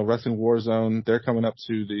got, you know, Wrestling Warzone. They're coming up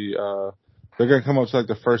to they're going to come up to like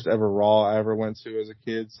the first ever Raw I ever went to as a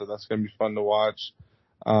kid. So that's going to be fun to watch.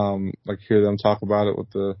 Like hear them talk about it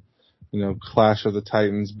with the, you know, Clash of the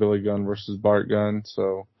Titans, Billy Gunn versus Bart Gunn.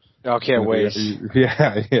 So. I can't wait.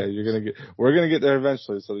 Yeah, we're going to get there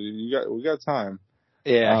eventually. So we got time.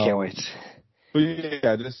 Yeah, I can't wait. But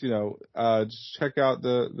yeah, just, you know, just check out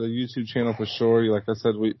the YouTube channel for sure. Like I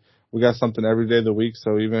said, we got something every day of the week.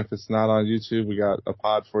 So even if it's not on YouTube, we got a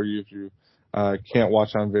pod for you if you, can't watch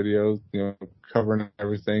on video, you know, covering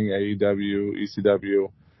everything, AEW,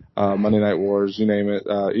 ECW, Monday Night Wars, you name it.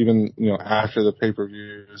 Even, you know, after the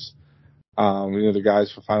pay-per-views, you know, the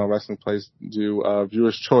guys for Final Wrestling Place do,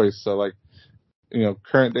 viewer's choice. So like, you know,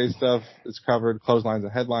 current day stuff is covered, clotheslines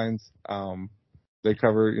and headlines. They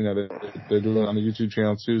cover, you know, they're doing it on the YouTube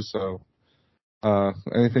channel too. So,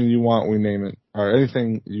 anything you want, we name it, or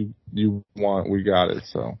anything you want, we got it.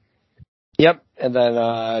 So. Yep. And then,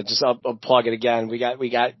 just I'll plug it again. We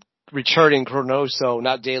got returning Chronoso,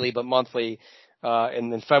 not daily, but monthly,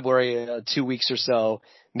 and in February, 2 weeks or so,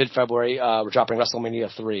 mid-February, we're dropping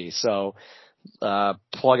WrestleMania 3. So,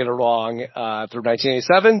 plugging it along, through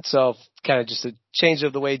 1987. So kind of just a change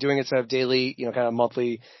of the way doing it instead of daily, you know, kind of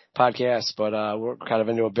monthly podcasts, but, we're kind of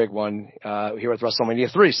into a big one, here with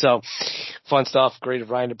WrestleMania 3. So fun stuff. Great of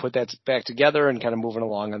Ryan to put that back together and kind of moving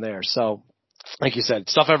along on there. So like you said,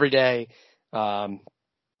 stuff every day.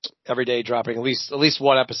 Every day dropping at least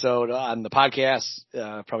one episode on the podcast,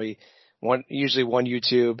 probably usually one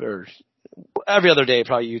YouTube, or every other day,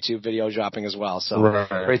 probably YouTube video dropping as well. So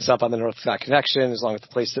right. Great stuff on the North South Connection, as long as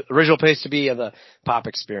the original place to be and the pop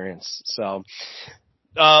experience. So,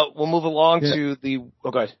 we'll move along to go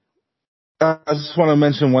ahead. I just want to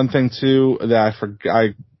mention one thing too that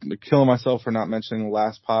I'm killing myself for not mentioning the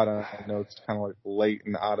last pod. I know it's kind of like late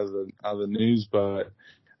and out of the news, but,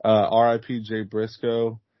 R.I.P. Jay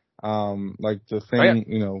Briscoe, like the thing,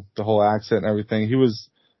 you know, the whole accent and everything. He was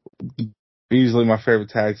easily my favorite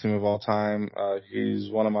tag team of all time. He's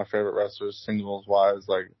one of my favorite wrestlers, singles wise.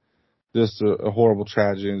 Like, just a horrible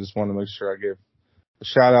tragedy, and just wanted to make sure I give a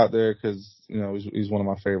shout out there because, you know, he's one of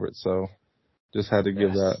my favorites. So just had to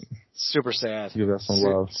give that. Super sad. Give that some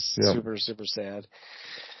love. Yep. Super, super sad.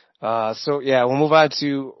 So yeah, we'll move on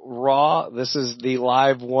to Raw. This is the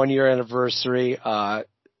live 1 year anniversary,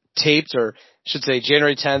 taped, or should say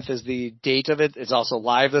January 10th is the date of it. It's also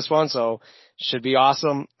live, this one, so should be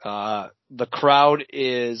awesome. The crowd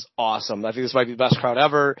is awesome. I think this might be the best crowd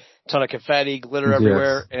ever. Ton of confetti, glitter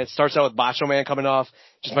everywhere. And it starts out with Macho Man coming off.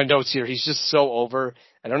 Just my notes here. He's just so over.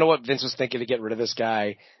 I don't know what Vince was thinking to get rid of this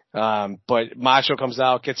guy. But Macho comes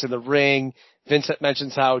out, gets in the ring. Vince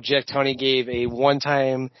mentions how Jack Tunney gave a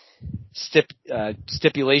one-time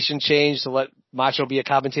stipulation change to let Macho be a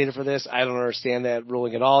commentator for this. I don't understand that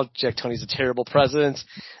ruling at all. Jack Tunney's a terrible president.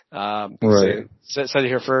 Right. Said it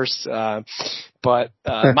here first. But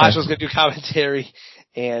Macho's going to do commentary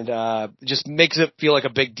and just makes it feel like a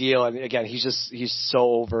big deal. And again, he's so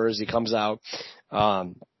over as he comes out.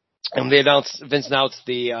 And Vince announced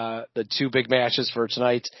the two big matches for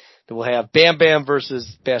tonight. That we'll have Bam Bam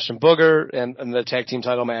versus Bastion Booger and the tag team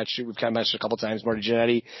title match. We've kind of mentioned a couple times. Marty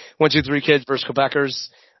Jannetty, 1, 2, 3 Kids versus Quebecers.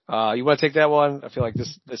 You want to take that one? I feel like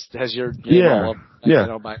this has your yeah. You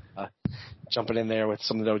know, by jumping in there with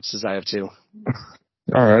some of the notes as I have too.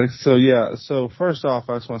 All right. So yeah. So first off,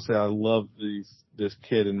 I just want to say I love this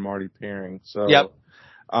kid and Marty pairing. So yep.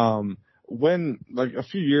 When like a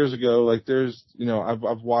few years ago, like there's, you know,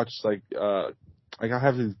 I've watched like I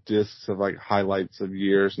have these discs of like highlights of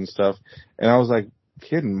years and stuff, and I was like,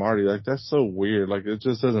 Kid and Marty, like that's so weird. Like it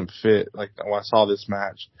just doesn't fit. Like when I saw this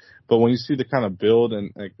match, but when you see the kind of build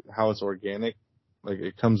and like how it's organic, like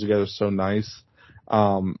it comes together so nice.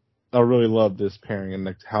 really love this pairing and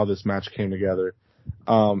like how this match came together.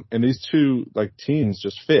 And these two like teams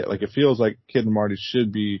just fit. Like it feels like Kid and Marty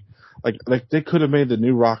should be like they could have made the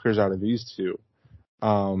New Rockers out of these two.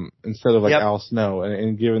 Instead of like Al Snow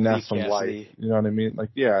and giving that some life. You know what I mean? Like,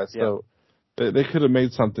 yeah, so they could have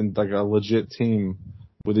made something like a legit team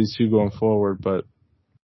with these two going forward, but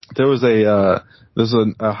there was a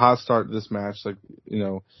hot start to this match. Like, you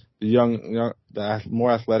know, the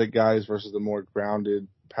more athletic guys versus the more grounded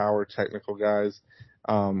power technical guys,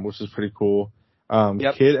 which is pretty cool.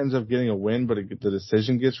 Kid ends up getting a win, but the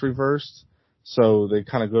decision gets reversed. So they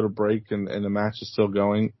kind of go to break and the match is still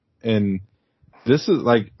going. And this is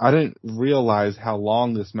like, I didn't realize how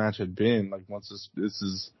long this match had been. Like once this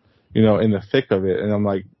is, you know, in the thick of it. And I'm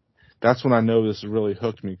like, that's when I know this really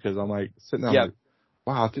hooked me. Cause I'm like sitting there, like,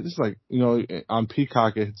 wow, I think this is like, you know, on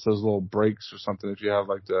Peacock, it hits those little breaks or something if you have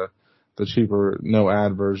like the cheaper no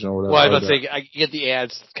ad version or whatever. Well, I was about to say, I get the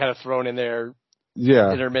ads kind of thrown in there.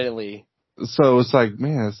 Yeah. Intermittently. So it's like,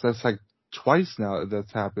 man, that's like twice now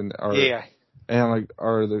that's happened. And like,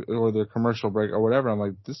 or the commercial break or whatever. I'm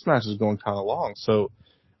like, this match is going kind of long. So,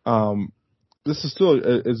 this is still,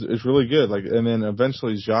 it's really good. Like, and then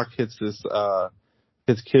eventually Jacques hits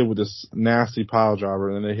Kid with this nasty pile driver,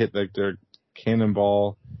 and then they hit like their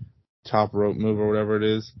cannonball top rope move or whatever it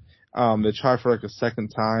is. They try for like a second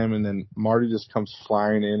time, and then Marty just comes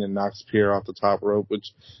flying in and knocks Pierre off the top rope,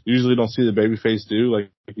 which usually don't see the babyface do.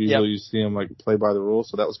 Like usually you see him like play by the rules,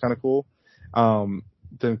 so that was kind of cool.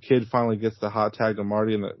 Then Kid finally gets the hot tag to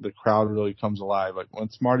Marty, and the crowd really comes alive. Like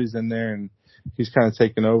once Marty's in there and he's kind of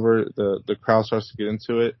taken over, the crowd starts to get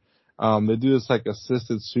into it. They do this like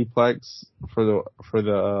assisted suplex for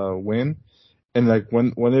the win, and like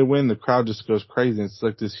when they win, the crowd just goes crazy. It's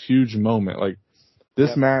like this huge moment. Like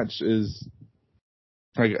this match is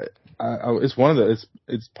like it's one of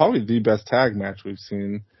it's probably the best tag match we've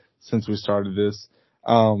seen since we started this.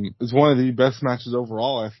 It's one of the best matches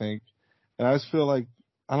overall, I think. And I just feel like,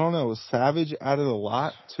 I don't know, Savage added a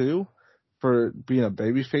lot too for being a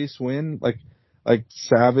babyface win. Like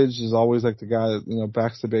Savage is always like the guy that, you know,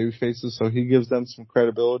 backs the babyfaces, so he gives them some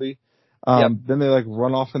credibility. Then they like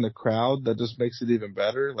run off in the crowd. That just makes it even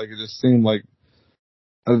better. Like it just seemed like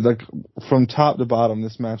from top to bottom,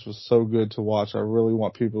 this match was so good to watch. I really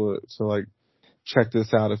want people to like check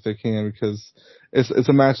this out if they can, because it's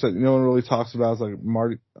a match that no one really talks about. It's like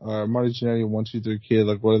Marty Jannetty and 1, 2, 3 Kid,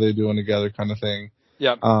 like what are they doing together kind of thing.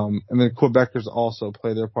 And then Quebecers also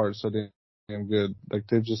play their part so damn good. Like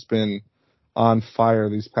they've just been on fire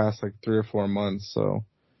these past like 3 or 4 months. So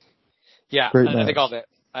I think all that.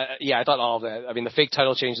 I thought all of that. I mean, the fake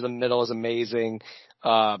title change in the middle is amazing.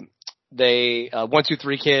 They 1, 2,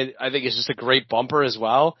 3 Kid, I think is just a great bumper as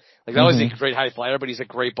well. Like that was a great high flyer, but he's a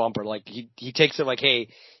great bumper. Like he takes it like, hey,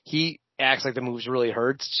 he acts like the moves really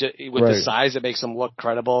hurts with the size. It makes him look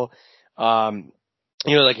credible.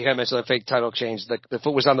 You know, like you kind of mentioned the fake title change. The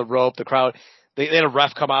foot was on the rope. The crowd, they had a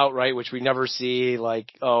ref come out, right, which we never see.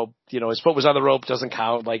 Like, oh, you know, his foot was on the rope, doesn't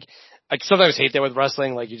count. Like, I sometimes hate that with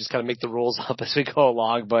wrestling. Like, you just kind of make the rules up as we go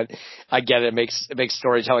along. But I get it. It makes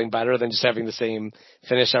storytelling better than just having the same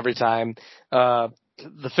finish every time.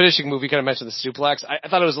 The finishing move, you kind of mentioned the suplex. I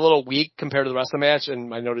thought it was a little weak compared to the rest of the match,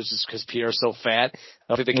 and I noticed just because Pierre's so fat,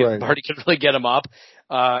 I don't think Marty could really get him up.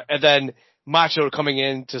 And then Macho coming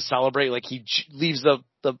in to celebrate, like he leaves the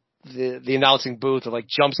announcing booth and like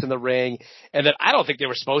jumps in the ring, and then I don't think they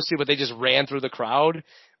were supposed to, but they just ran through the crowd,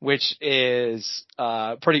 which is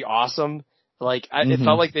pretty awesome. Like it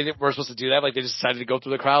felt like they weren't supposed to do that. Like they just decided to go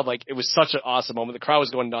through the crowd. Like it was such an awesome moment. The crowd was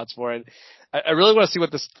going nuts for it. I really want to see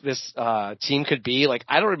what this team could be. Like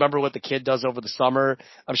I don't remember what the Kid does over the summer.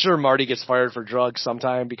 I'm sure Marty gets fired for drugs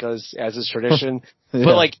sometime because as is tradition.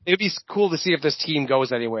 But like it'd be cool to see if this team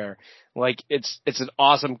goes anywhere. Like it's an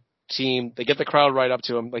awesome team. They get the crowd right up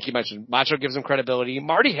to him. Like you mentioned, Macho gives him credibility.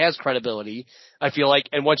 Marty has credibility, I feel like,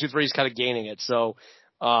 and 1, 2, 3 is kind of gaining it. So,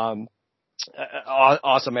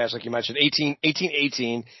 awesome match, like you mentioned.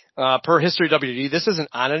 18-18. Per history WWE, this isn't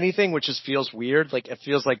on anything, which just feels weird. Like it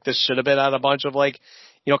feels like this should have been on a bunch of like,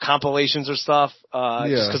 you know, compilations or stuff.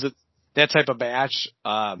 Just because it's that type of match.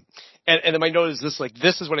 And then my note is this, like,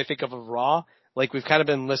 this is when I think of a Raw. Like we've kind of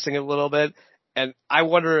been listing it a little bit. And I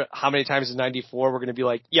wonder how many times in 94 we're going to be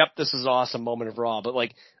like, yep, this is an awesome moment of Raw. But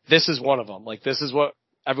like, this is one of them. Like, this is what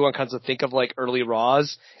everyone comes to think of like early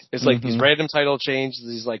Raws. It's like these random title changes,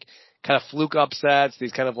 these like kind of fluke upsets,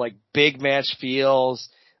 these kind of like big match feels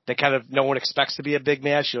that kind of no one expects to be a big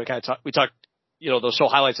match. You know, we talked, you know, they'll show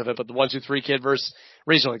highlights of it, but the 1, 2, 3 Kid versus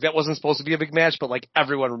Regional, like that wasn't supposed to be a big match, but like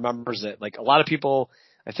everyone remembers it. Like a lot of people,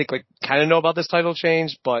 I think, like kind of know about this title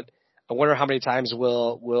change, but I wonder how many times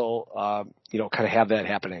we'll you know, kind of have that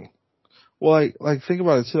happening. Well, like think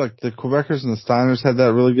about it too. Like the Quebecers and the Steiners had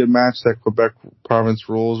that really good match, that Quebec Province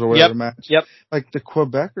Rules or whatever match. Yep. Like the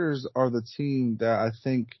Quebecers are the team that I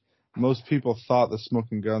think most people thought the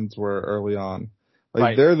Smoking Guns were early on. Like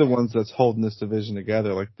Right. they're the ones that's holding this division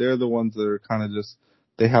together. Like they're the ones that are kind of just,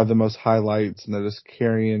 they have the most highlights and they're just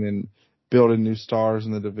carrying and building new stars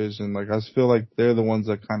in the division. Like I just feel like they're the ones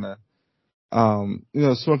that kind of,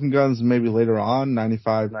 Smoking Guns maybe later on,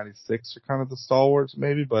 95, 96 are kind of the stalwarts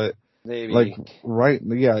maybe, but Maybe. like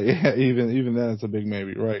even then it's a big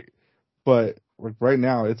maybe, right? But like right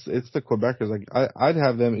now it's the Quebecers. Like I'd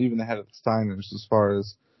have them even ahead of the Steiners as far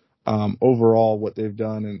as overall what they've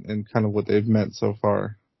done and kind of what they've meant so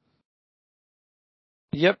far.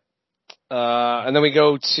 Yep. And then we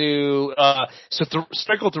go to,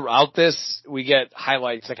 sprinkled throughout this, we get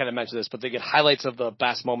highlights. I kind of mentioned this, but they get highlights of the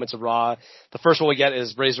best moments of Raw. The first one we get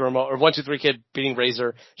is Razor Ramon, or 1, 2, 3 Kid beating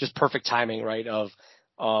Razor. Just perfect timing, right? You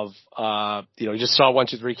just saw 1,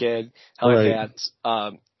 2, 3 Kid, Hellcats.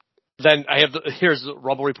 Right. Then here's the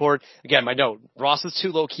Rumble report. Again, my note, Ross is too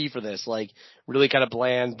low key for this. Like, really kind of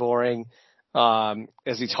bland, boring.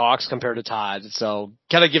 As he talks compared to Todd. So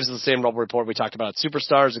kind of gives us the same Rumble report we talked about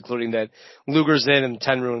Superstars, including that Luger's in and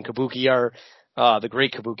Tenryu and Kabuki are, the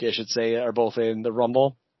Great Kabuki, I should say, are both in the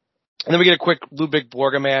Rumble. And then we get a quick Ludwig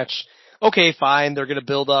Borga match. Okay, fine. They're going to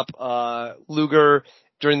build up, Luger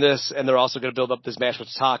during this, and they're also going to build up this match with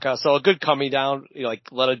Taka. So a good coming down,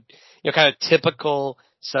 kind of typical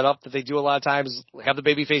setup that they do a lot of times. Have the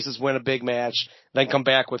baby faces win a big match, then come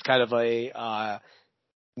back with kind of a,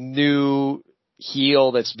 new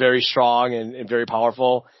heel that's very strong and very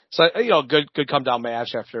powerful. So, good come down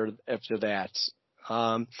match after that.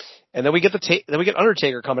 And then we get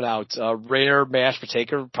Undertaker coming out, rare match for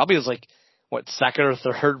Taker. Probably is second or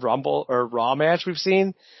third Rumble or Raw match we've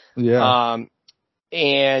seen. Yeah.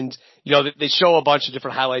 And, they show a bunch of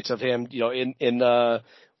different highlights of him, in the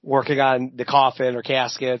working on the coffin or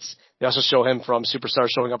caskets. They also show him from Superstar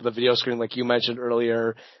showing up on the video screen like you mentioned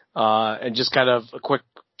earlier. And just kind of a quick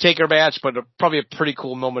Taker match, but probably a pretty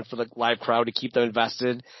cool moment for the live crowd to keep them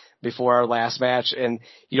invested before our last match. And,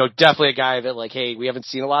 definitely a guy that hey, we haven't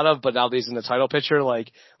seen a lot of, but now that he's in the title picture,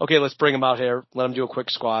 okay, let's bring him out here, let him do a quick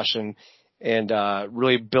squash and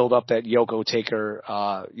really build up that Yoko Taker,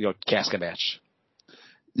 casket match.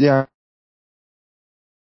 Yeah.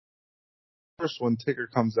 First when Taker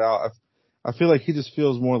comes out, I feel like he just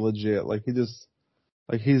feels more legit. Like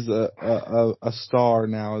he's a star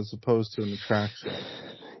now as opposed to an attraction.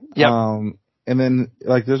 Yeah. And then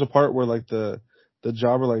there's a part where the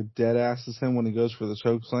jobber dead asses him when he goes for the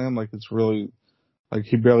choke slam. It's really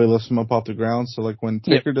he barely lifts him up off the ground. So when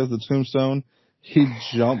Taker does the tombstone, he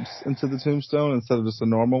jumps into the tombstone instead of just a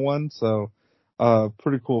normal one. So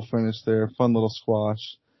pretty cool finish there. Fun little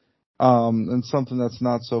squash. And something that's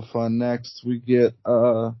not so fun next, we get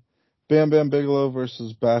Bam Bam Bigelow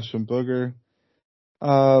versus Bash and Booger.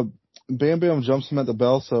 Bam Bam jumps him at the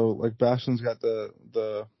bell, so Bastion's got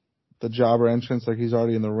the jobber entrance, he's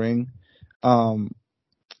already in the ring.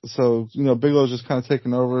 So Bigelow's just kind of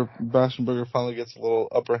taking over. Bastion Booger finally gets a little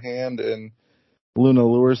upper hand, and Luna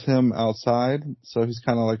lures him outside. So he's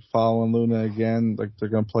kind of following Luna again. They're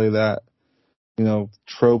gonna play that,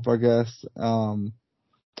 trope, I guess.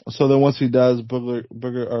 So then once he does,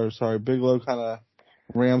 Bigelow kind of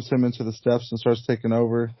rams him into the steps and starts taking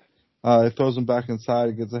over. It throws him back inside.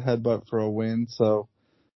 It gets a headbutt for a win. So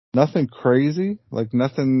nothing crazy.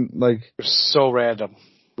 Nothing so random.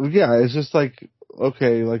 Yeah, it's just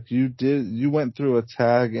okay, you went through a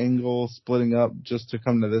tag angle splitting up just to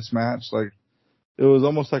come to this match. It was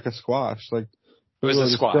almost like a squash. It was a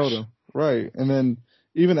squash. Right. And then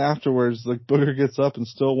even afterwards, Booger gets up and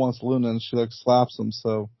still wants Luna and she slaps him.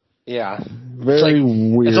 So yeah. Very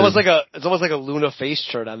weird. It's almost like a Luna face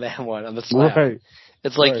shirt on that one, on the slap. Right.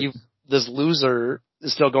 It's this loser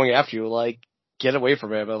is still going after you. Get away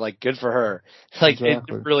from him. But good for her. Exactly.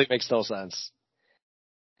 It really makes no sense.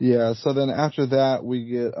 Yeah. So then after that, we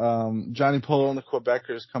get Johnny Polo and the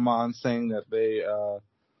Quebecers come on saying that they,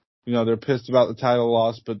 they're pissed about the title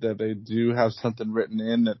loss, but that they do have something written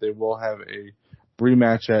in that they will have a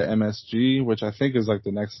rematch at MSG, which I think is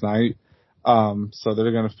the next night. So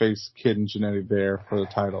they're going to face Kid and Jannetty there for the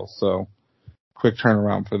title. So quick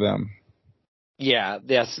turnaround for them. Yeah,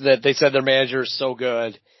 yes, that they said their manager is so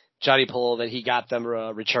good, Johnny Polo, that he got them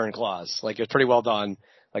a return clause. It was pretty well done.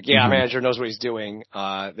 Manager knows what he's doing,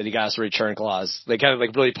 that he got us a return clause. They kind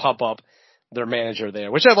of really pump up their manager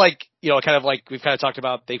there, which I we've kind of talked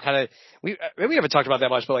about. We haven't talked about that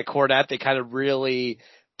much, but Cornette, they kind of really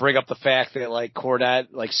bring up the fact that Cornette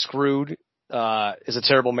screwed, is a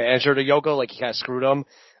terrible manager to Yoko. He kind of screwed him.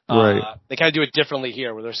 Right. They kind of do it differently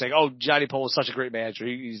here, where they're saying, "Oh, Johnny Pole is such a great manager.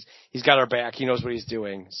 He's got our back. He knows what he's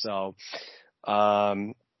doing." So,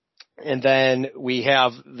 and then we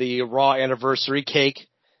have the Raw anniversary cake.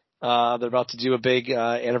 They're about to do a big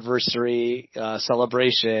anniversary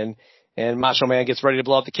celebration, and Macho Man gets ready to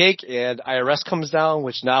blow out the cake, and IRS comes down,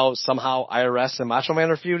 which now somehow IRS and Macho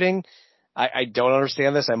Man are feuding. I don't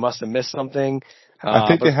understand this. I must have missed something. I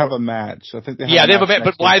think they have a match. They have a match.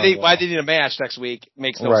 But why they need a match next week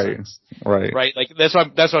makes no sense. Right. Like that's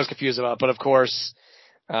what I was confused about. But of course,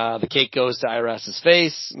 the cake goes to IRS's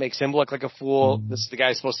face, makes him look like a fool. This is the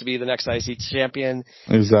guy supposed to be the next IC champion.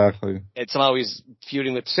 Exactly. And somehow he's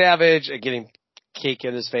feuding with Savage and getting cake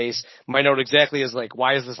in his face. My note exactly is like,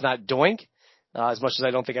 why is this not Doink? As much as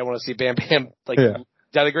I don't think I want to see Bam Bam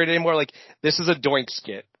denigrated anymore. Like, this is a Doink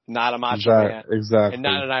skit, not a Macho Man. Exactly. And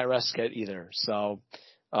not an IRS skit either. So,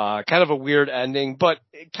 kind of a weird ending, but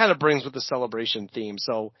it kind of brings with the celebration theme.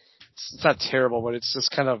 So it's not terrible, but it's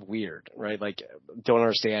just kind of weird, right? Like, don't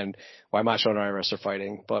understand why Macho and IRS are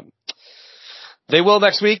fighting, but they will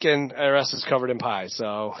next week, and IRS is covered in pie.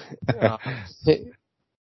 So,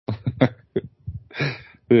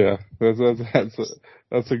 yeah, that's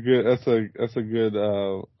a good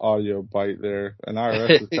audio bite there. And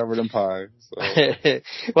IRS is covered in pie. So.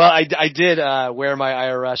 Well, I did wear my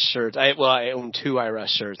IRS shirt. I own 2 IRS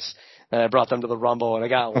shirts, and I brought them to the Rumble, and I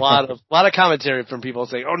got a lot of commentary from people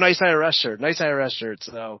saying, "Oh, nice IRS shirt."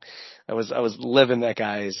 So I was living that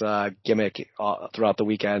guy's gimmick throughout the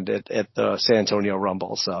weekend at the San Antonio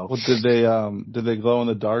Rumble. So, well, did they glow in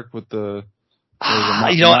the dark with the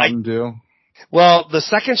Mountain Dew? Well, the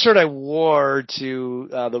second shirt I wore to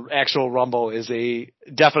the actual Rumble is a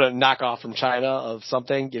definite knockoff from China of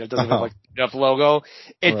something. It doesn't have like enough logo.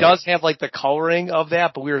 It does have like the coloring of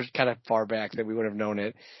that, but we were kind of far back that we would have known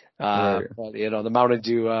it. But, the Mountain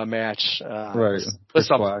Dew match. Pitch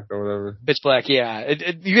Black or whatever. Pitch Black, yeah.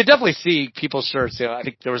 You could definitely see people's shirts. I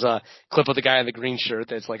think there was a clip of the guy in the green shirt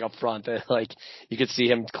that's like up front that like you could see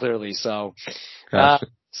him clearly. So, gotcha.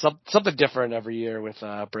 Something different every year with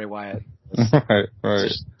Bray Wyatt.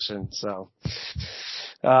 Right. So,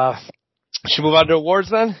 should we move on to awards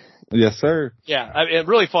then? Yes, sir. Yeah,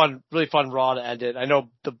 really fun Raw to end it. I know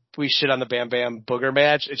we shit on the Bam Bam Booger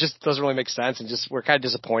match. It just doesn't really make sense, and we're kind of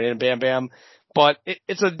disappointed in Bam Bam. But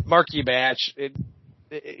it's a marquee match. It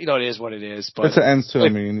is what it is. But it's an ends to a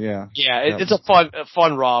mean, yeah. Yeah, it's a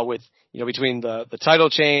fun Raw with between the title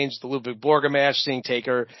change, the Ludwig Borga match, seeing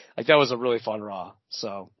Taker. Like, that was a really fun Raw.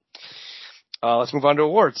 So, let's move on to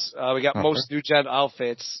awards. We got most new gen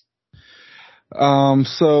outfits.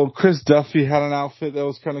 So Chris Duffy had an outfit that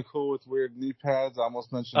was kind of cool with weird knee pads. I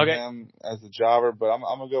almost mentioned him as a jobber, but I'm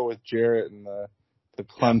gonna go with Jarrett and the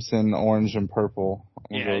Clemson orange and purple.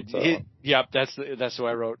 That's who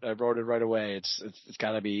I wrote. I wrote it right away. It's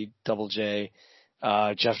gotta be Double J.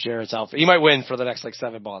 Jeff Jarrett's outfit. He might win for the next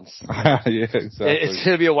 7 months. Yeah, exactly. It's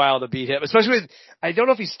gonna be a while to beat him, especially with. I don't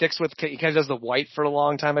know if he sticks with. He kind of does the white for a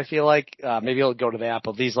long time. I feel like maybe he'll go to that,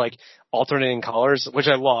 but these alternating colors, which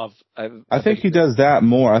I love. I think he does that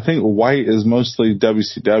more. I think white is mostly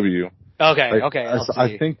WCW. Okay.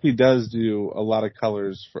 I think he does do a lot of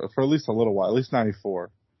colors for at least a little while, at least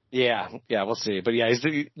 94. Yeah, we'll see. But yeah,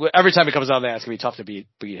 every time he comes on, it's gonna be tough to beat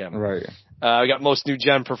him. Right. We got most new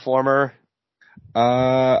gen performer.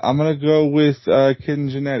 I'm gonna go with Kid and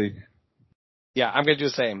Jannetty. Yeah, I'm gonna do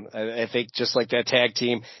the same. I think just like that tag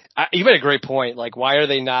team. You made a great point. Like, why are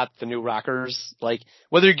they not the New Rockers? Like,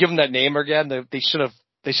 whether you give them that name again, they should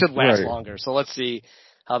last longer. So let's see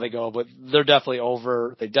how they go. But they're definitely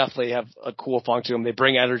over. They definitely have a cool funk to them. They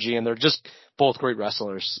bring energy, and they're just both great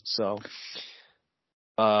wrestlers. So,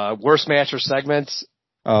 worst match or segments?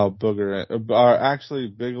 Oh, Booger. Actually,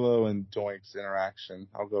 Bigelow and Doink's interaction.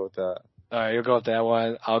 I'll go with that. All right, you'll go with that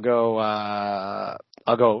one. I'll go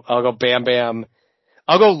Bam Bam.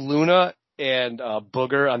 I'll go Luna and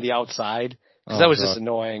Booger on the outside, because that was just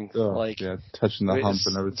annoying. Touching the hump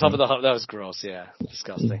and everything. Top of the hump, that was gross. Yeah,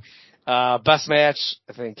 disgusting. Best match,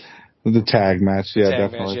 I think. The tag match,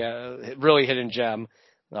 definitely. Match, really hidden gem.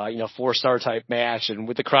 4-star type match, and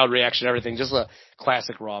with the crowd reaction, and everything, just a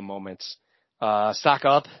classic Raw moments. Stock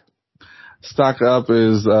up. Stock up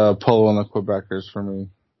is Polo and the Quebecers for me.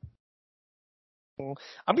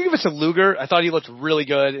 I'm going to give it to Luger. I thought he looked really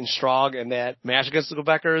good and strong in that match against the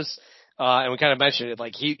Quebecers. And we kind of mentioned it.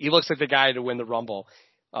 Like, he looks like the guy to win the Rumble.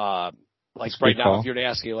 Now, if you were to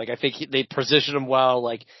ask you, I think they positioned him well,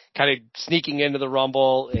 kind of sneaking into the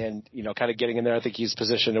Rumble and, kind of getting in there. I think he's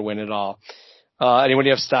positioned to win it all. Anyone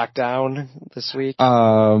you have stock down this week? Bash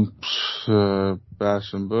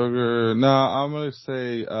and Booger. No, I'm going to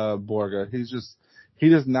say, Borga. he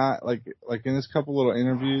does not like in his couple little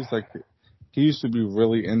interviews, like he used to be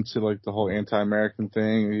really into like the whole anti-American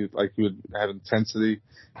thing. He would have intensity.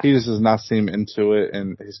 He just does not seem into it,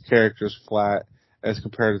 and his character's flat as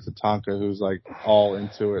compared to Tonka, who's like all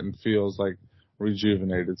into it and feels like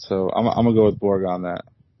rejuvenated. So I'm gonna go with Borg on that.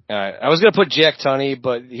 All right. I was gonna put Jack Tunney,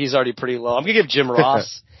 but he's already pretty low. I'm gonna give Jim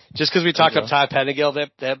Ross just because we talked up Todd Pettengill.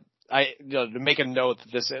 To make a note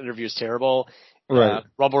that this interview is terrible. Right.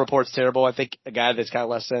 Rumble Report's terrible. I think a guy that's got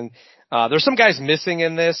less than. There's some guys missing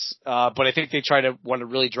in this, but I think they want to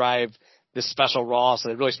really drive this special Raw, so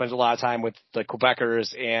they really spend a lot of time with the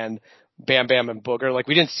Quebecers and Bam Bam and Booger. Like,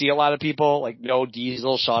 we didn't see a lot of people, like No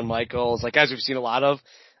Diesel, Shawn Michaels, like guys we've seen a lot of.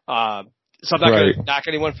 So I'm not going to knock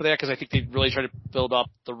anyone for that because I think they really try to build up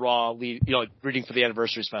the Raw lead, reading for the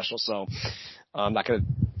anniversary special. So I'm not going to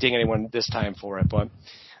ding anyone this time for it, but.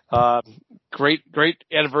 Great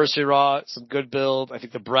anniversary Raw, some good build. I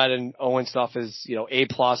think the Brett and Owen stuff is, A+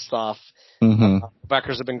 stuff. Mm-hmm.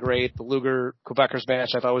 Quebecers have been great. The Luger Quebecers match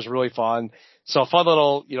I thought was really fun. So a fun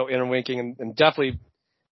little, interwinking and definitely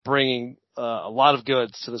bringing a lot of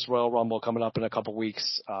goods to this Royal Rumble coming up in a couple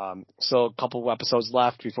weeks. So a couple of episodes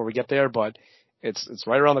left before we get there, but it's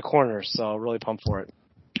right around the corner. So really pumped for it.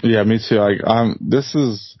 Yeah, me too. This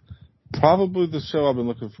is probably the show I've been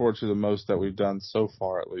looking forward to the most that we've done so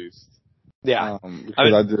far, at least. Yeah.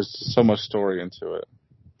 Because there's so much story into it.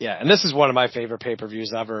 Yeah, and this is one of my favorite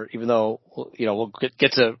pay-per-views ever, even though, we'll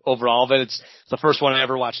get to overall of it. It's the first one I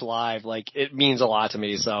ever watched live. Like, it means a lot to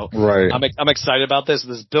me, so. Right. I'm excited about this.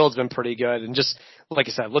 This build's been pretty good, and just, like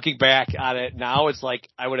I said, looking back at it now, it's like,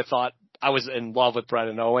 I would have thought I was in love with Brett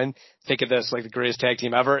and Owen, think of this like the greatest tag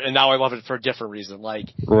team ever, and now I love it for a different reason. Like,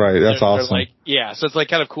 right, that's awesome. So it's like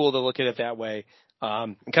kind of cool to look at it that way.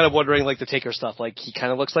 I'm kind of wondering like the Taker stuff, like he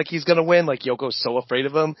kind of looks like he's gonna win, like Yoko's so afraid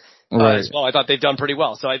of him. Right. As well. I thought they've done pretty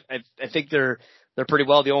well. So I think they're pretty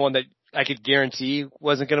well. The only one that I could guarantee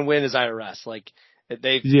wasn't gonna win is IRS. Like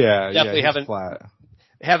they definitely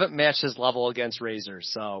haven't matched his level against Razor.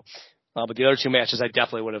 So but the other two matches I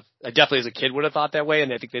definitely as a kid would have thought that way,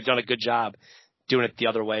 and I think they've done a good job doing it the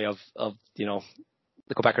other way of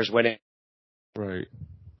the Quebecers winning. Right.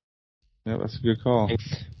 Yeah, that's a good call.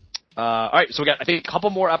 All right, so we got, I think, a couple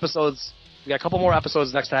more episodes. We got a couple more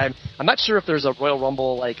episodes next time. I'm not sure if there's a Royal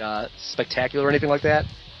Rumble spectacular or anything like that.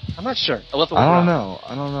 I'm not sure. I don't know.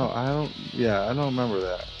 I don't remember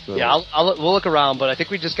that. So. Yeah, we'll look around, but I think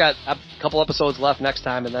we just got a couple episodes left next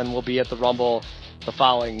time, and then we'll be at the Rumble the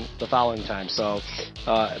following time. So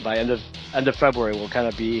by end of February, we'll kind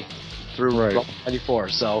of be through Rumble 94.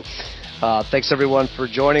 So thanks everyone for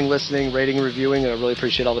joining, listening, rating, and reviewing. I really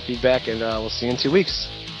appreciate all the feedback, and we'll see you in 2 weeks.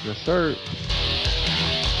 Yes, sir.